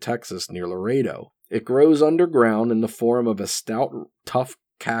southern Texas near Laredo. It grows underground in the form of a stout, tough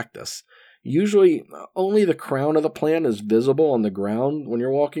cactus. Usually, only the crown of the plant is visible on the ground when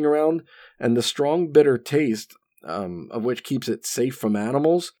you're walking around, and the strong bitter taste, of which keeps it safe from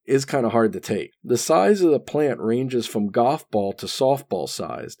animals, is kind of hard to take. The size of the plant ranges from golf ball to softball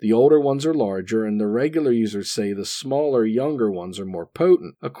size. The older ones are larger, and the regular users say the smaller, younger ones are more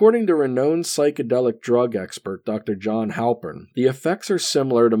potent. According to renowned psychedelic drug expert Dr. John Halpern, the effects are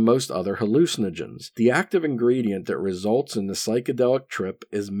similar to most other hallucinogens. The active ingredient that results in the psychedelic trip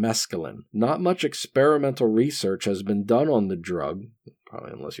is mescaline. Not much experimental research has been done on the drug,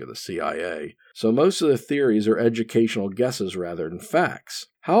 probably unless you're the CIA, so most of the theories are educational guesses rather than facts.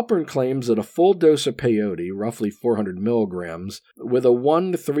 Halpern claims that a full dose of peyote, roughly 400 milligrams, with a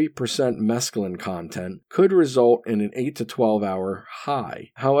 1 to 3% mescaline content, could result in an 8 to 12 hour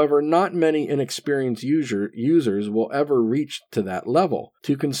high. However, not many inexperienced users will ever reach to that level.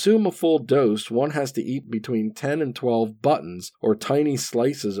 To consume a full dose, one has to eat between 10 and 12 buttons, or tiny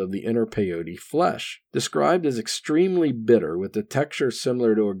slices of the inner peyote flesh. Described as extremely bitter, with the texture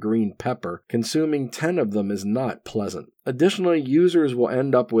similar to a green pepper, consuming 10 of them is not pleasant. Additionally, users will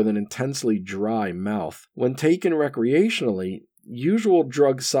end up with an intensely dry mouth. When taken recreationally, usual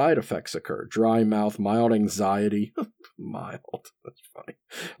drug side effects occur. Dry mouth, mild anxiety, that's funny,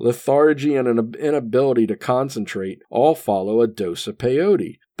 lethargy, and an inability to concentrate all follow a dose of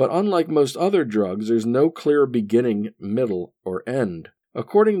peyote. But unlike most other drugs, there's no clear beginning, middle, or end.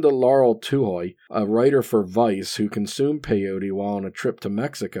 According to Laurel Tuhoy, a writer for Vice who consumed peyote while on a trip to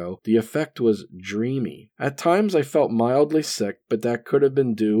Mexico, the effect was dreamy. At times I felt mildly sick, but that could have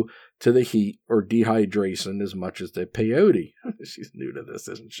been due to the heat or dehydration as much as the peyote. She's new to this,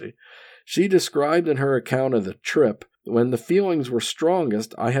 isn't she? She described in her account of the trip, when the feelings were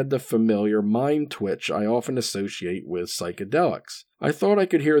strongest, I had the familiar mind twitch I often associate with psychedelics. I thought I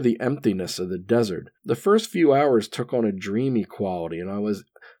could hear the emptiness of the desert. The first few hours took on a dreamy quality, and I was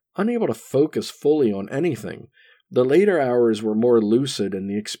unable to focus fully on anything. The later hours were more lucid, and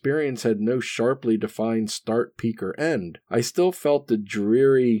the experience had no sharply defined start, peak, or end. I still felt the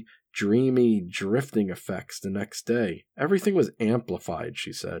dreary, dreamy, drifting effects the next day. Everything was amplified,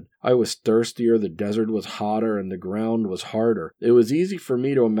 she said. I was thirstier, the desert was hotter, and the ground was harder. It was easy for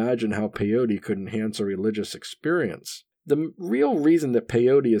me to imagine how peyote could enhance a religious experience. The real reason that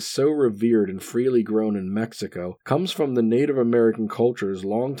peyote is so revered and freely grown in Mexico comes from the Native American culture's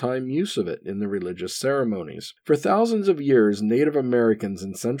long-time use of it in the religious ceremonies. For thousands of years, Native Americans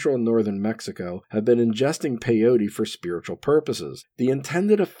in central and northern Mexico have been ingesting peyote for spiritual purposes. The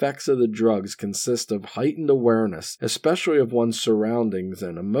intended effects of the drugs consist of heightened awareness, especially of one's surroundings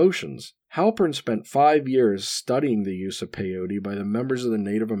and emotions. Halpern spent 5 years studying the use of peyote by the members of the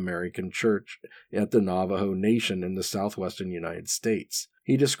Native American Church at the Navajo Nation in the southwestern United States.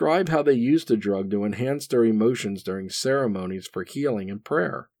 He described how they used the drug to enhance their emotions during ceremonies for healing and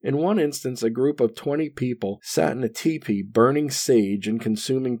prayer. In one instance, a group of 20 people sat in a teepee burning sage and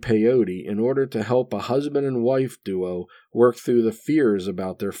consuming peyote in order to help a husband and wife duo work through the fears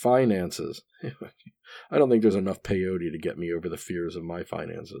about their finances. I don't think there's enough peyote to get me over the fears of my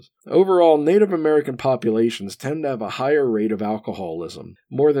finances. Overall, Native American populations tend to have a higher rate of alcoholism,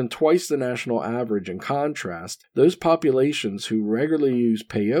 more than twice the national average. In contrast, those populations who regularly use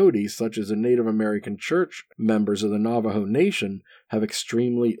peyote, such as the Native American Church members of the Navajo Nation, have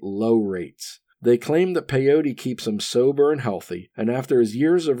extremely low rates. They claim that peyote keeps them sober and healthy, and after his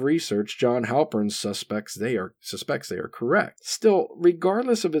years of research, John Halpern suspects they are correct. Still,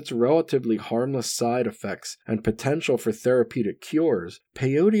 regardless of its relatively harmless side effects and potential for therapeutic cures,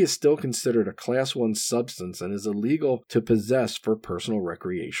 peyote is still considered a Class 1 substance and is illegal to possess for personal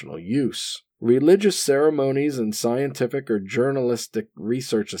recreational use. Religious ceremonies and scientific or journalistic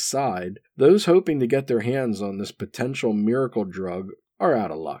research aside, those hoping to get their hands on this potential miracle drug are out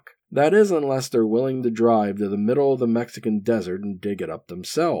of luck. That is, unless they're willing to drive to the middle of the Mexican desert and dig it up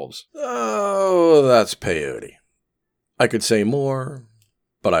themselves. Oh, that's peyote. I could say more,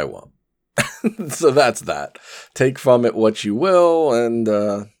 but I won't. So that's that. Take from it what you will, and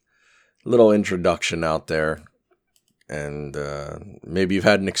little introduction out there. And maybe you've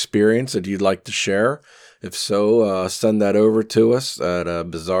had an experience that you'd like to share. If so, send that over to us at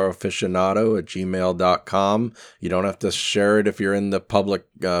bizarroaficionado@gmail.com. You don't have to share it if you're in the public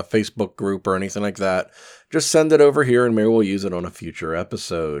Facebook group or anything like that. Just send it over here and maybe we'll use it on a future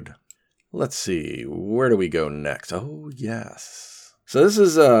episode. Let's see, where do we go next? Oh, yes. So this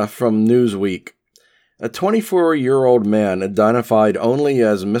is from Newsweek. A 24-year-old man identified only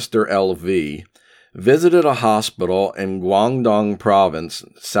as Mr. LV visited a hospital in Guangdong Province,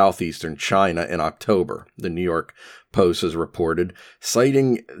 southeastern China, in October, the New York Post has reported,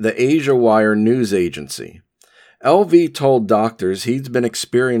 citing the Asia Wire news agency. LV told doctors he'd been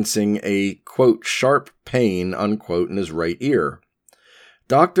experiencing a, quote, sharp pain, unquote, in his right ear.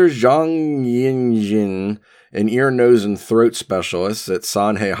 Dr. Zhang Yinjin, an ear, nose, and throat specialist at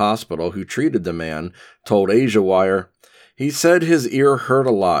Sanhe Hospital who treated the man, told Asia Wire, he said his ear hurt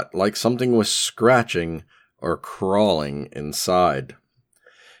a lot, like something was scratching or crawling inside.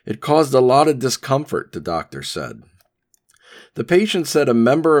 It caused a lot of discomfort, the doctor said. The patient said a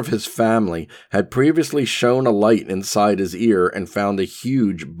member of his family had previously shown a light inside his ear and found a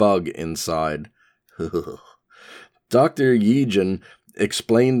huge bug inside. Dr. Yijin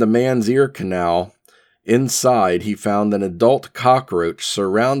explained the man's ear canal. Inside, he found an adult cockroach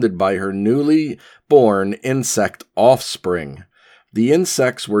surrounded by her newly born insect offspring. The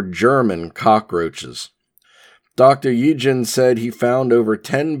insects were German cockroaches. Dr. Yijin said he found over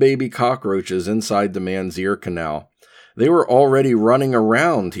 10 baby cockroaches inside the man's ear canal. They were already running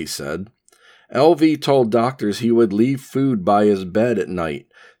around, he said. LV told doctors he would leave food by his bed at night.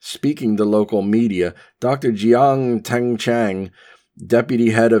 Speaking to local media, Dr. Jiang Tengchang,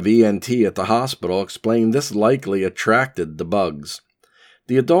 deputy head of ENT at the hospital, explained this likely attracted the bugs.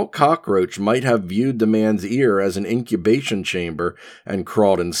 The adult cockroach might have viewed the man's ear as an incubation chamber and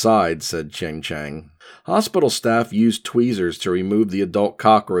crawled inside, said Cheng Chang. Hospital staff used tweezers to remove the adult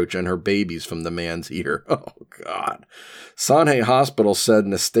cockroach and her babies from the man's ear. Oh, God. Sanhei Hospital said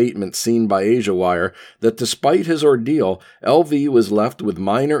in a statement seen by AsiaWire that despite his ordeal, LV was left with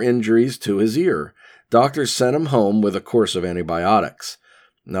minor injuries to his ear. Doctors sent him home with a course of antibiotics.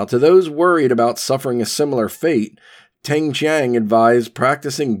 Now, to those worried about suffering a similar fate, Teng Chiang advised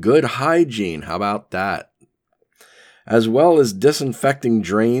practicing good hygiene. How about that? As well as disinfecting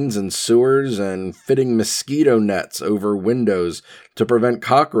drains and sewers and fitting mosquito nets over windows to prevent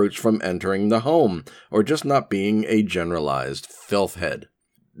cockroach from entering the home, or just not being a generalized filth head.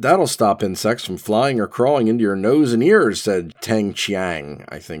 That'll stop insects from flying or crawling into your nose and ears, said Teng Chiang,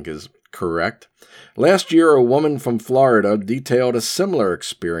 I think is correct. Last year, a woman from Florida detailed a similar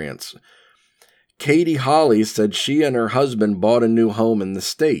experience. Katie Holly said she and her husband bought a new home in the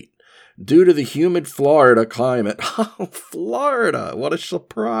state. Due to the humid Florida climate, Florida, what a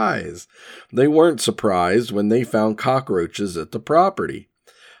surprise. They weren't surprised when they found cockroaches at the property.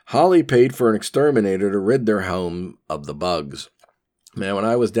 Holly paid for an exterminator to rid their home of the bugs. Man, when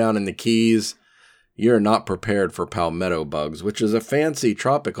I was down in the Keys, you're not prepared for palmetto bugs, which is a fancy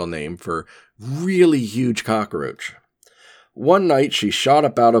tropical name for really huge cockroach. One night, she shot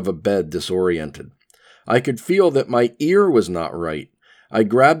up out of a bed disoriented. I could feel that my ear was not right. I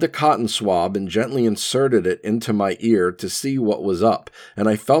grabbed a cotton swab and gently inserted it into my ear to see what was up, and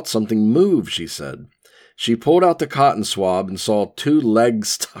I felt something move, she said. She pulled out the cotton swab and saw 2 legs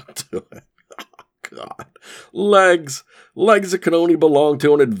stuck to it. Oh, God. Legs that could only belong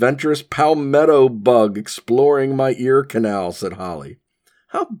to an adventurous palmetto bug exploring my ear canal, said Holly.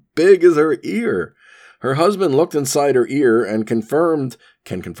 How big is her ear? Her husband looked inside her ear and can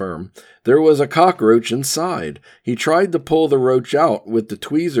confirm, there was a cockroach inside. He tried to pull the roach out with the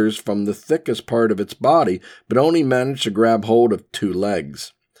tweezers from the thickest part of its body, but only managed to grab hold of 2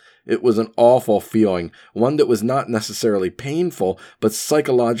 legs. It was an awful feeling, one that was not necessarily painful, but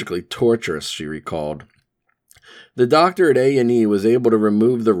psychologically torturous, she recalled. The doctor at A&E was able to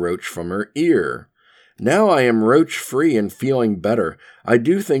remove the roach from her ear. Now I am roach-free and feeling better. I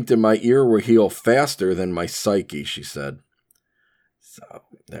do think that my ear will heal faster than my psyche, she said. So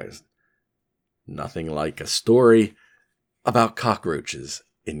there's nothing like a story about cockroaches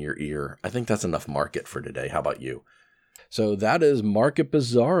in your ear. I think that's enough market for today. How about you? So that is Market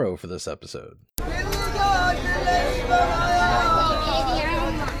Bizarro for this episode.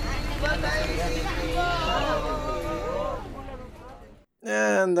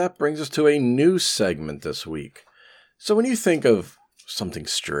 And that brings us to a new segment this week. So when you think of something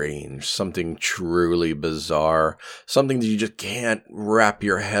strange, something truly bizarre, something that you just can't wrap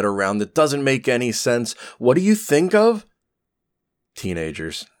your head around, that doesn't make any sense, what do you think of?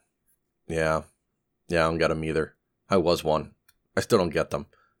 Teenagers. Yeah, I don't get them either. I was one. I still don't get them.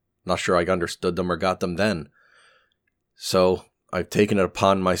 Not sure I understood them or got them then. So I've taken it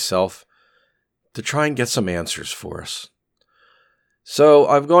upon myself to try and get some answers for us. So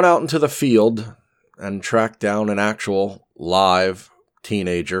I've gone out into the field and tracked down an actual live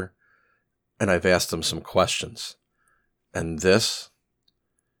teenager, and I've asked them some questions. And this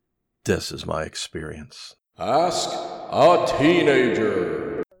is my experience. Ask a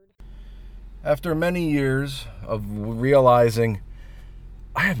Teenager. After many years of realizing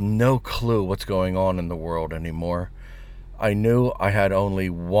I have no clue what's going on in the world anymore, I knew I had only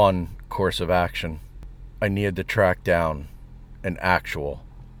one course of action. I needed to track down an actual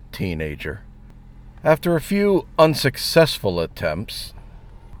teenager. After a few unsuccessful attempts...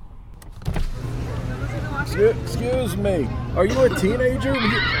 Excuse me, are you a teenager? Where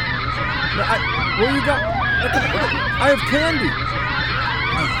you got? I have candy.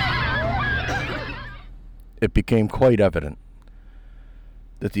 It became quite evident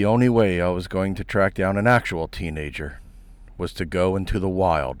that the only way I was going to track down an actual teenager was to go into the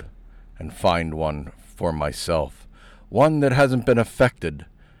wild and find one for myself. One that hasn't been affected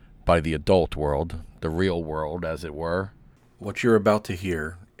by the adult world, the real world, as it were. What you're about to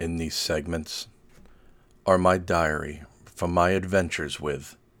hear in these segments are my diary from my adventures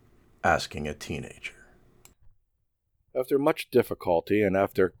with Asking a Teenager. After much difficulty and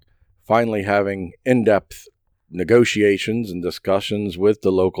after finally having in-depth negotiations and discussions with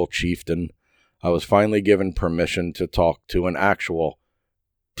the local chieftain, I was finally given permission to talk to an actual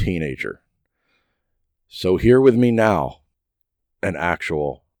teenager. So here with me now, an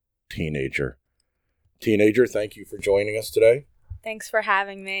actual teenager. Teenager, thank you for joining us today. Thanks for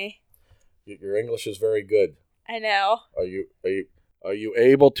having me. Your English is very good. I know. Are you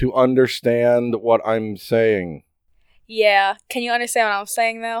able to understand what I'm saying? Yeah. Can you understand what I'm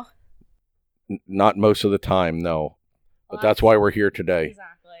saying, though? Not most of the time, no. But that's why we're here today.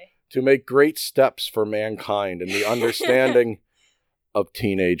 Exactly. To make great steps for mankind in the understanding of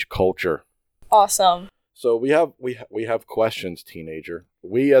teenage culture. Awesome. So we have questions, teenager.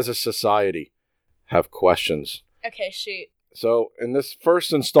 We as a society have questions. Okay, shoot. So in this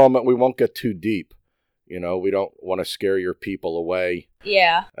first installment, we won't get too deep. We don't want to scare your people away.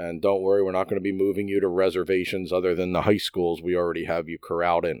 Yeah. And don't worry, we're not going to be moving you to reservations other than the high schools we already have you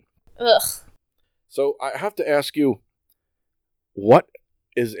corralled in. Ugh. So I have to ask you, what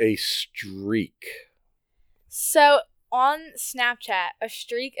is a streak? So on Snapchat, a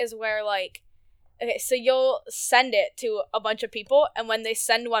streak is where, okay, so you'll send it to a bunch of people, and when they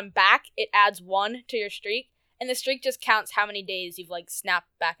send one back, it adds 1 to your streak, and the streak just counts how many days you've,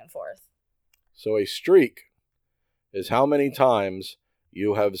 snapped back and forth. So a streak is how many times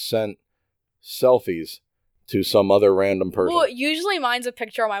you have sent selfies to some other random person. Well, usually mine's a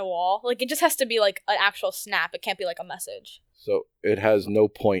picture on my wall. It just has to be, an actual snap. It can't be, a message. So it has no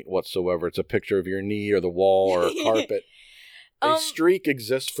point whatsoever. It's a picture of your knee or the wall or a carpet. A streak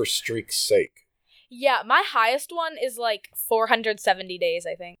exists for streak's sake. Yeah, my highest one is 470 days,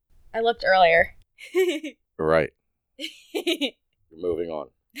 I think. I looked earlier. Right. Moving on.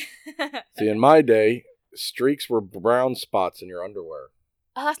 See, in my day, streaks were brown spots in your underwear.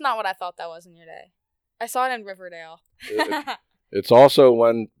 Oh, that's not what I thought that was in your day. I saw it in Riverdale. It's also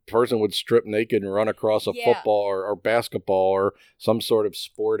when a person would strip naked and run across a Yeah. football or basketball or some sort of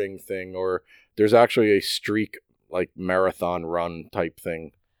sporting thing, or there's actually a streak, marathon run type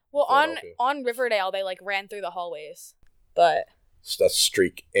thing. Well, on Riverdale, they ran through the hallways, but That's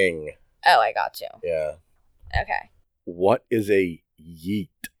streaking. oh, I got you. Yeah. Okay. What is a yeet?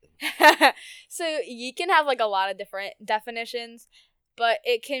 So you can have a lot of different definitions, but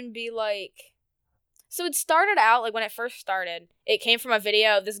it can be so it started out when it first started, it came from a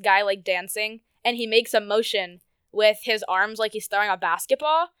video of this guy dancing, and he makes a motion with his arms like he's throwing a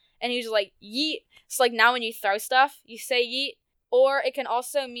basketball, and he's just yeet. So now when you throw stuff, you say yeet. Or it can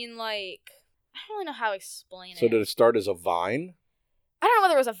also mean I don't really know how to explain it. So did it start as a vine? I don't know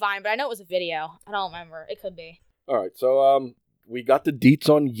whether it was a vine, but I know it was a video. I don't remember. It could be. All right, so we got the deets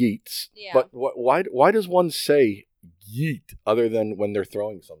on yeets. Yeah. But why does one say yeet other than when they're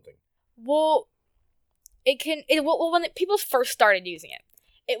throwing something? Well, when people first started using it,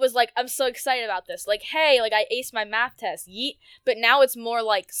 it was I'm so excited about this. Hey, I aced my math test, yeet. But now it's more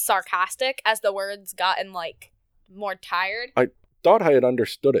sarcastic as the words gotten more tired. I thought I had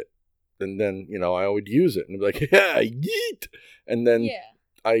understood it. And then, I would use it and be like, yeah, yeet. And then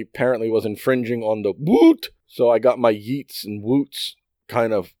I apparently was infringing on the woot. So I got my yeets and woots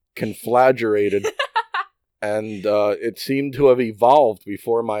kind of conflagrated. And it seemed to have evolved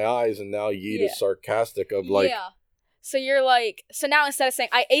before my eyes. And now yeet is sarcastic of Yeah. So you're so now instead of saying,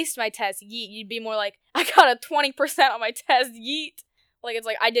 I aced my test, yeet, you'd be more I got a 20% on my test, yeet. It's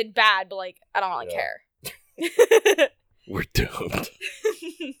I did bad, but I don't really care. We're doomed.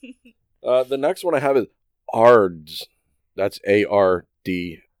 The next one I have is ARDS. That's ARDS.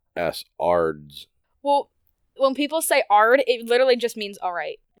 ARDS. Well, when people say ARD, it literally just means all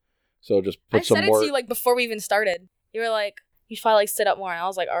right. So just put some more. I said it to you before we even started. You were you should probably sit up more, and I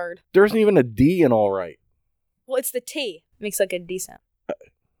was ARD. There isn't even a D in all right. Well, it's the T. It makes a D sound.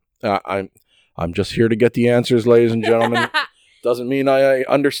 I'm just here to get the answers, ladies and gentlemen. Doesn't mean I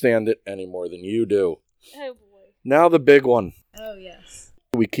understand it any more than you do. Oh boy. Now the big one. Oh yes.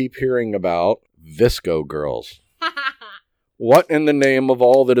 We keep hearing about Visco girls. What in the name of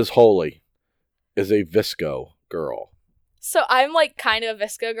all that is holy is a Visco girl? So I'm kind of a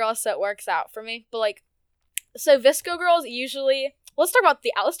Visco girl, so it works out for me. But so Visco girls usually, let's talk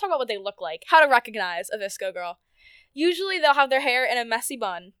about what they look like. How to recognize a Visco girl. Usually they'll have their hair in a messy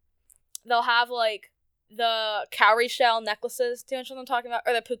bun. They'll have the cowrie shell necklaces. Do you know what I'm talking about?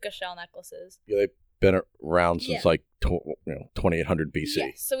 Or the puka shell necklaces. Yeah, they've been around since 2800 BC. Yeah,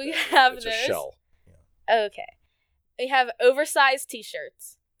 so we have it's those. A shell. Okay. We have oversized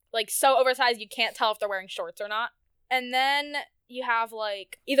t-shirts. So oversized you can't tell if they're wearing shorts or not. And then you have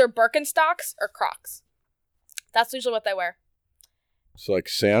either Birkenstocks or Crocs. That's usually what they wear. So like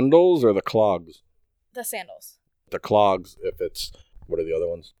sandals or the clogs? The sandals. The clogs, if it's, what are the other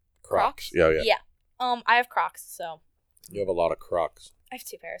ones? Crocs. Yeah. Yeah. I have Crocs, so. You have a lot of Crocs. I have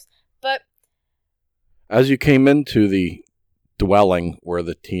 2 pairs. But. As you came into the dwelling where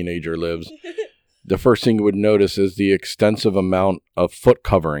the teenager lives, the first thing you would notice is the extensive amount of foot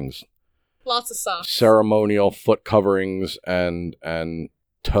coverings. Lots of socks. Ceremonial foot coverings and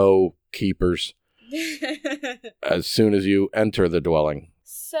toe keepers as soon as you enter the dwelling.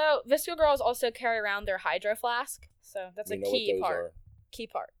 So, Visco girls also carry around their hydro flask. So, that's a key part. Key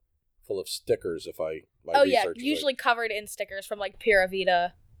part. Full of stickers, if my research usually covered in stickers from, like, Pura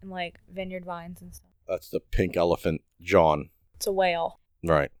Vida and, like, Vineyard Vines and stuff. That's the pink elephant, John. It's a whale.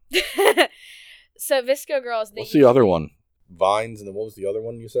 Right. So, Visco girls... What's the other one? Vines, and then what was the other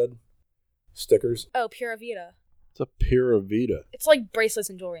one you said? Stickers? Oh, Pura Vida. It's a Pura Vida. It's like bracelets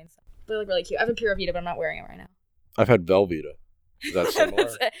and jewelry and stuff. They look really cute. I have a Pura Vida, but I'm not wearing it right now. I've had Velveeta. Is that similar?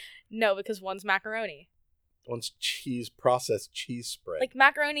 No, because one's macaroni. One's processed cheese spread. Like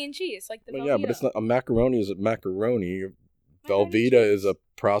macaroni and cheese, like the Velveeta. Yeah, but it's not, a macaroni is a macaroni. Velveeta is a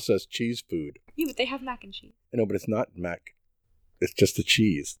processed cheese food. Yeah, but they have mac and cheese. I know, but it's not mac. It's just the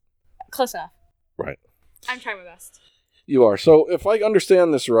cheese. Close enough. Right. I'm trying my best. You are. So if I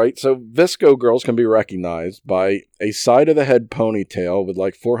understand this right, so Visco girls can be recognized by a side-of-the-head ponytail with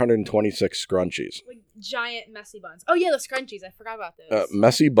like 426 scrunchies. Like giant messy buns. Oh, yeah, the scrunchies. I forgot about those.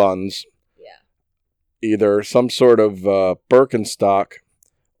 Messy buns. Yeah. Either some sort of Birkenstock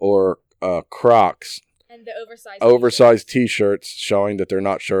or Crocs. And the oversized t-shirts showing that they're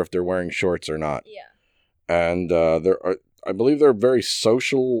not sure if they're wearing shorts or not. Yeah. And I believe they're very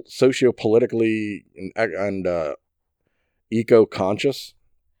socio-politically and eco-conscious.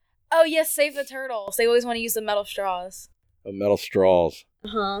 Oh, yes, save the turtles. They always want to use the metal straws. Metal straws.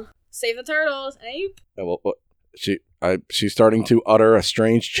 Uh-huh. Save the turtles. Ape. She's starting to utter a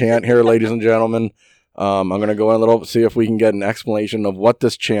strange chant here, ladies and gentlemen. I'm going to go in a little, see if we can get an explanation of what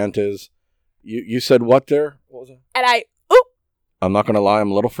this chant is. You said what there? What was it? And I'm not going to lie,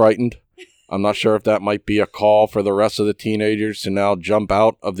 I'm a little frightened. I'm not sure if that might be a call for the rest of the teenagers to now jump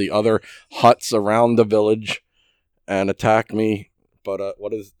out of the other huts around the village and attack me. But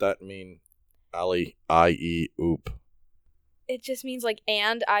what does that mean? Ali, I-E, oop. It just means like,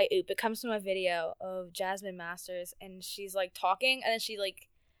 and I oop. It comes from a video of Jasmine Masters, and she's like talking, and then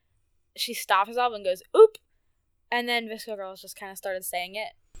she stops herself and goes, oop. And then Visco girls just kind of started saying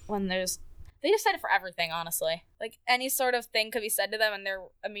it when they just said it for everything, honestly. Like, any sort of thing could be said to them, and their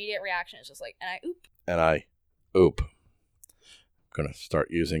immediate reaction is just like, and I oop. And I oop. I'm going to start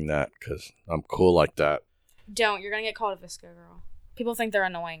using that because I'm cool like that. Don't. You're going to get called a Visco girl. People think they're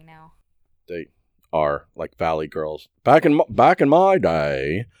annoying now. They are, like Valley girls. Back in my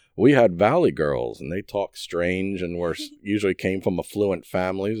day, we had Valley girls, and they talked strange and usually came from affluent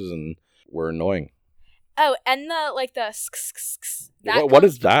families and were annoying. Oh, and the what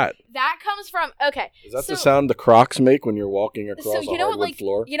is that? That comes from, okay. Is that the sound the Crocs make when you're walking across a hardwood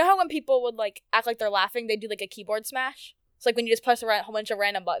floor? You know how when people would like act like they're laughing, they do like a keyboard smash? It's like when you just press a whole bunch of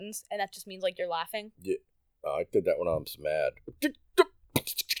random buttons, and that just means like you're laughing. Yeah, I did that when I was mad.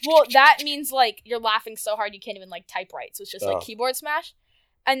 Well, that means like you're laughing so hard you can't even like type right, so it's just like keyboard smash.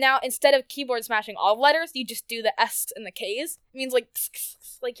 And now instead of keyboard smashing all letters, you just do the S's and the K's. It means like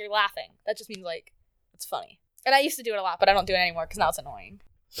you're laughing. That just means like it's funny. And I used to do it a lot, but I don't do it anymore because now it's annoying.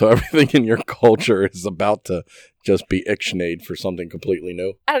 So everything in your culture is about to just be ictionade for something completely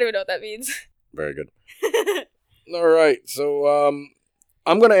new? I don't even know what that means. Very good. All right. So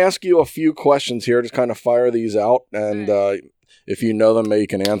I'm going to ask you a few questions here. Just kind of fire these out. And if you know them, maybe you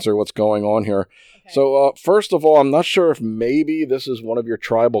can answer what's going on here. Okay. So first of all, I'm not sure if maybe this is one of your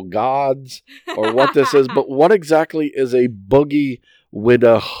tribal gods or what this is, but what exactly is a boogie with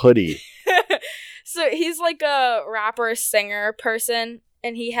a hoodie? So he's like a rapper, singer person,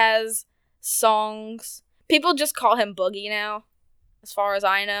 and he has songs. People just call him Boogie now, as far as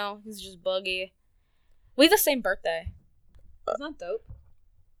I know. He's just Boogie. We have the same birthday. Isn't that dope?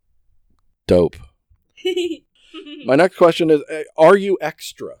 Dope. My next question is, are you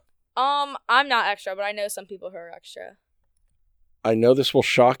extra? I'm not extra, but I know some people who are extra. I know this will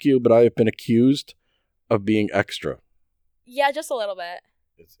shock you, but I have been accused of being extra. Yeah, just a little bit.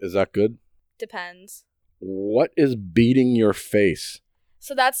 Is that good? Depends. What is beating your face?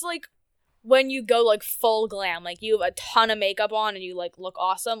 So that's like when you go like full glam, like you have a ton of makeup on and you like look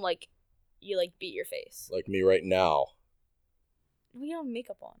awesome, like you like beat your face. Like me right now. We don't have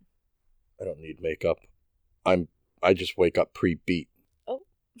makeup on. I don't need makeup. I just wake up pre-beat. Oh.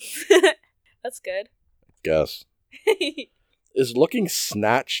 That's good. I guess. Is looking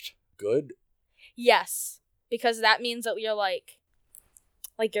snatched good? Yes. because that means that you're like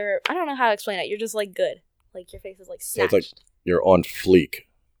you're, I don't know how to explain it. You're just like good. Like your face is like snatched. So it's like you're on fleek.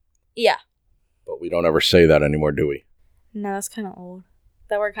 Yeah. But we don't ever say that anymore, do we? No, that's kind of old.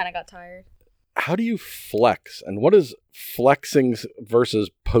 That word kind of got tired. How do you flex? And what is flexing versus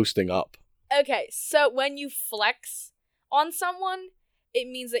posting up? Okay, so when you flex on someone, it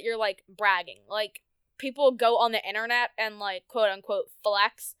means that you're like bragging. Like people go on the internet and like quote unquote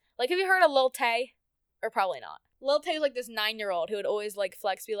flex. Like have you heard of Lil Tay? Or probably not. Lil Tay was like this 9-year-old who would always like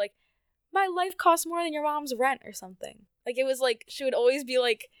flex, be like, my life costs more than your mom's rent or something. Like it was like she would always be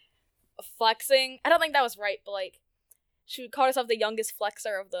like flexing. I don't think that was right, but like she would call herself the youngest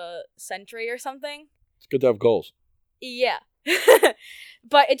flexer of the century or something. It's good to have goals. Yeah.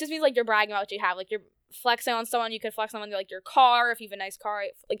 But it just means like you're bragging about what you have. Like you're flexing on someone. You could flex on like your car. If you have a nice car,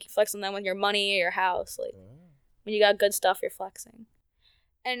 like you flex on them with your money or your house. Like when you got good stuff, you're flexing.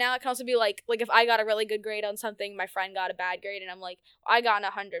 And now it can also be like if I got a really good grade on something, my friend got a bad grade, and I'm like, I got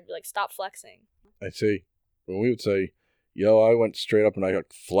 100. Be like, stop flexing. I see. When we would say, yo, I went straight up and I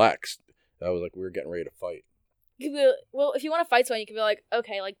got flexed, that was like we were getting ready to fight. You could be, well, if you want to fight someone, you could be like,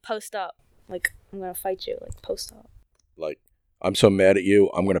 okay, like post up. Like I'm gonna fight you. Like post up. Like I'm so mad at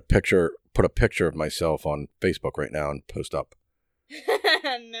you, I'm gonna put a picture of myself on Facebook right now and post up.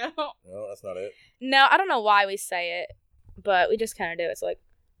 No. No, that's not it. No, I don't know why we say it, but we just kind of do. It's like,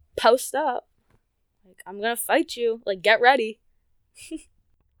 post up. Like, I'm gonna fight you. Like, get ready.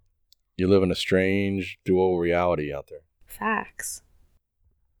 You live in a strange dual reality out there. Facts.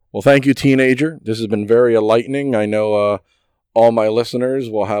 Well, thank you, teenager. This has been very enlightening. I know all my listeners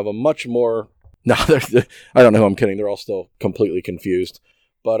will have a much more... No, I don't know who I'm kidding. They're all still completely confused.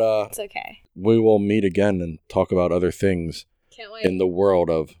 But it's okay. We will meet again and talk about other things. Can't wait. In the world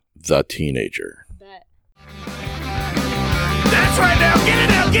of the teenager. Bet. That's right now, get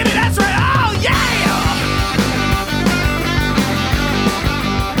it, that's right, oh yeah!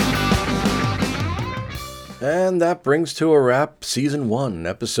 And that brings to a wrap Season 1,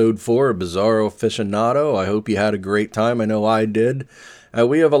 Episode 4, Bizarro Aficionado. I hope you had a great time. I know I did.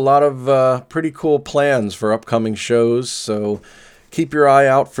 We have a lot of pretty cool plans for upcoming shows, so keep your eye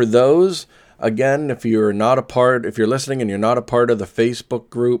out for those. Again, if you're listening and you're not a part of the Facebook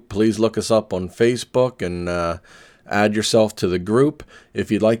group, please look us up on Facebook and add yourself to the group. If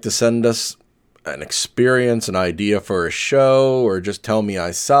you'd like to send us an experience, an idea for a show, or just tell me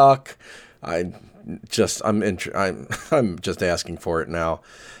I suck, I'm just asking for it now.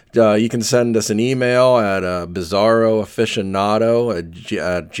 You can send us an email at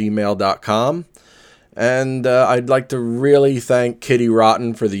bizarroaficionado@gmail.com. And I'd like to really thank Kitty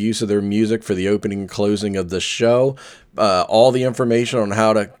Rotten for the use of their music for the opening and closing of the show. All the information on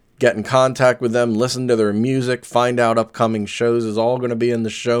how to get in contact with them, listen to their music, find out upcoming shows is all going to be in the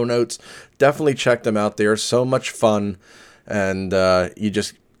show notes. Definitely check them out. They are so much fun. And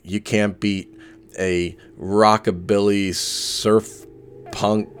you can't beat a rockabilly, surf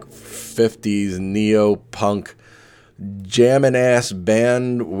punk, 50s neo-punk jamming ass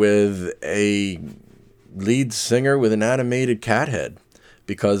band with a lead singer with an animated cat head,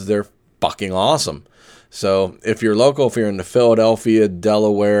 because they're fucking awesome. So if you're local, if you're in the Philadelphia,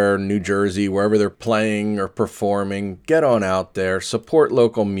 Delaware, New Jersey, wherever they're playing or performing, get on out there, support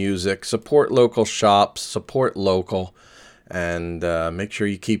local music, support local shops, support local, and make sure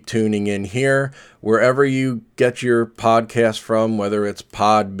you keep tuning in here. Wherever you get your podcast from, whether it's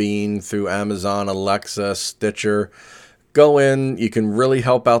Podbean, through Amazon, Alexa, Stitcher, go in. You can really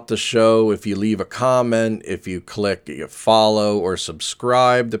help out the show if you leave a comment, if you click follow or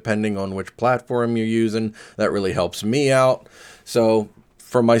subscribe, depending on which platform you're using. That really helps me out. So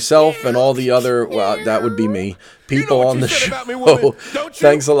for myself and all the other, well, that would be me, people on the show,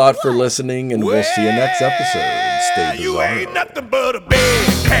 thanks a lot for listening, and we'll see you next episode. Stay bizarre. You ain't nothing but a big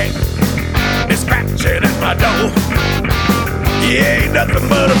cat. It's scratching at my door. You ain't nothing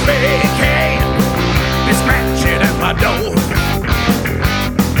but a big cat. It's scratching at my door.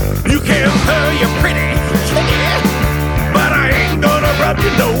 You can purr, you're pretty, but I ain't gonna rub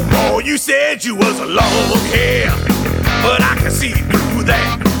you no more. You said you was a long hair, but I can see through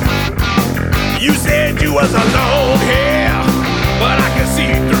that. You said you was a long hair, but I can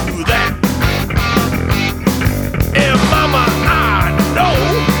see through that. And mama, I know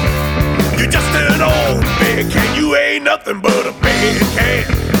you're just an old big cat. You ain't nothing but a big cat.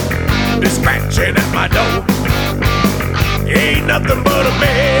 It's scratching at my door. You ain't nothing but a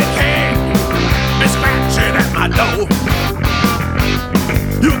big cat. It's scratching at my door.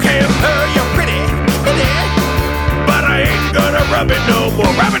 You can't purr, you're pretty, but I ain't gonna rub it no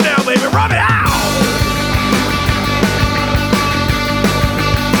more. Rub it down, baby, rub it out.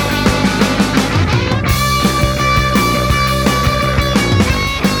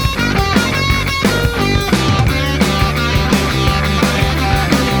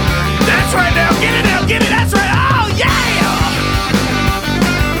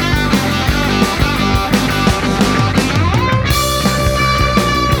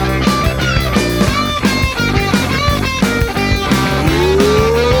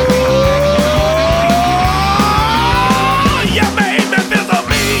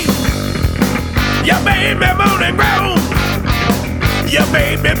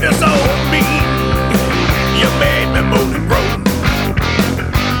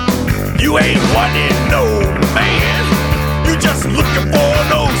 I didn't know, man. You just looking for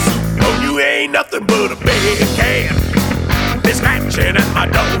no soup. No, you ain't nothing but a big can. Been scratching at my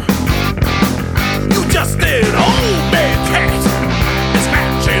door. You just an old bad cat. Been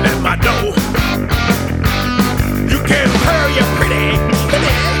scratching at my door. You can purr your pretty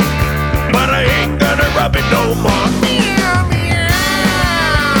kitty, but I ain't gonna rub it no more.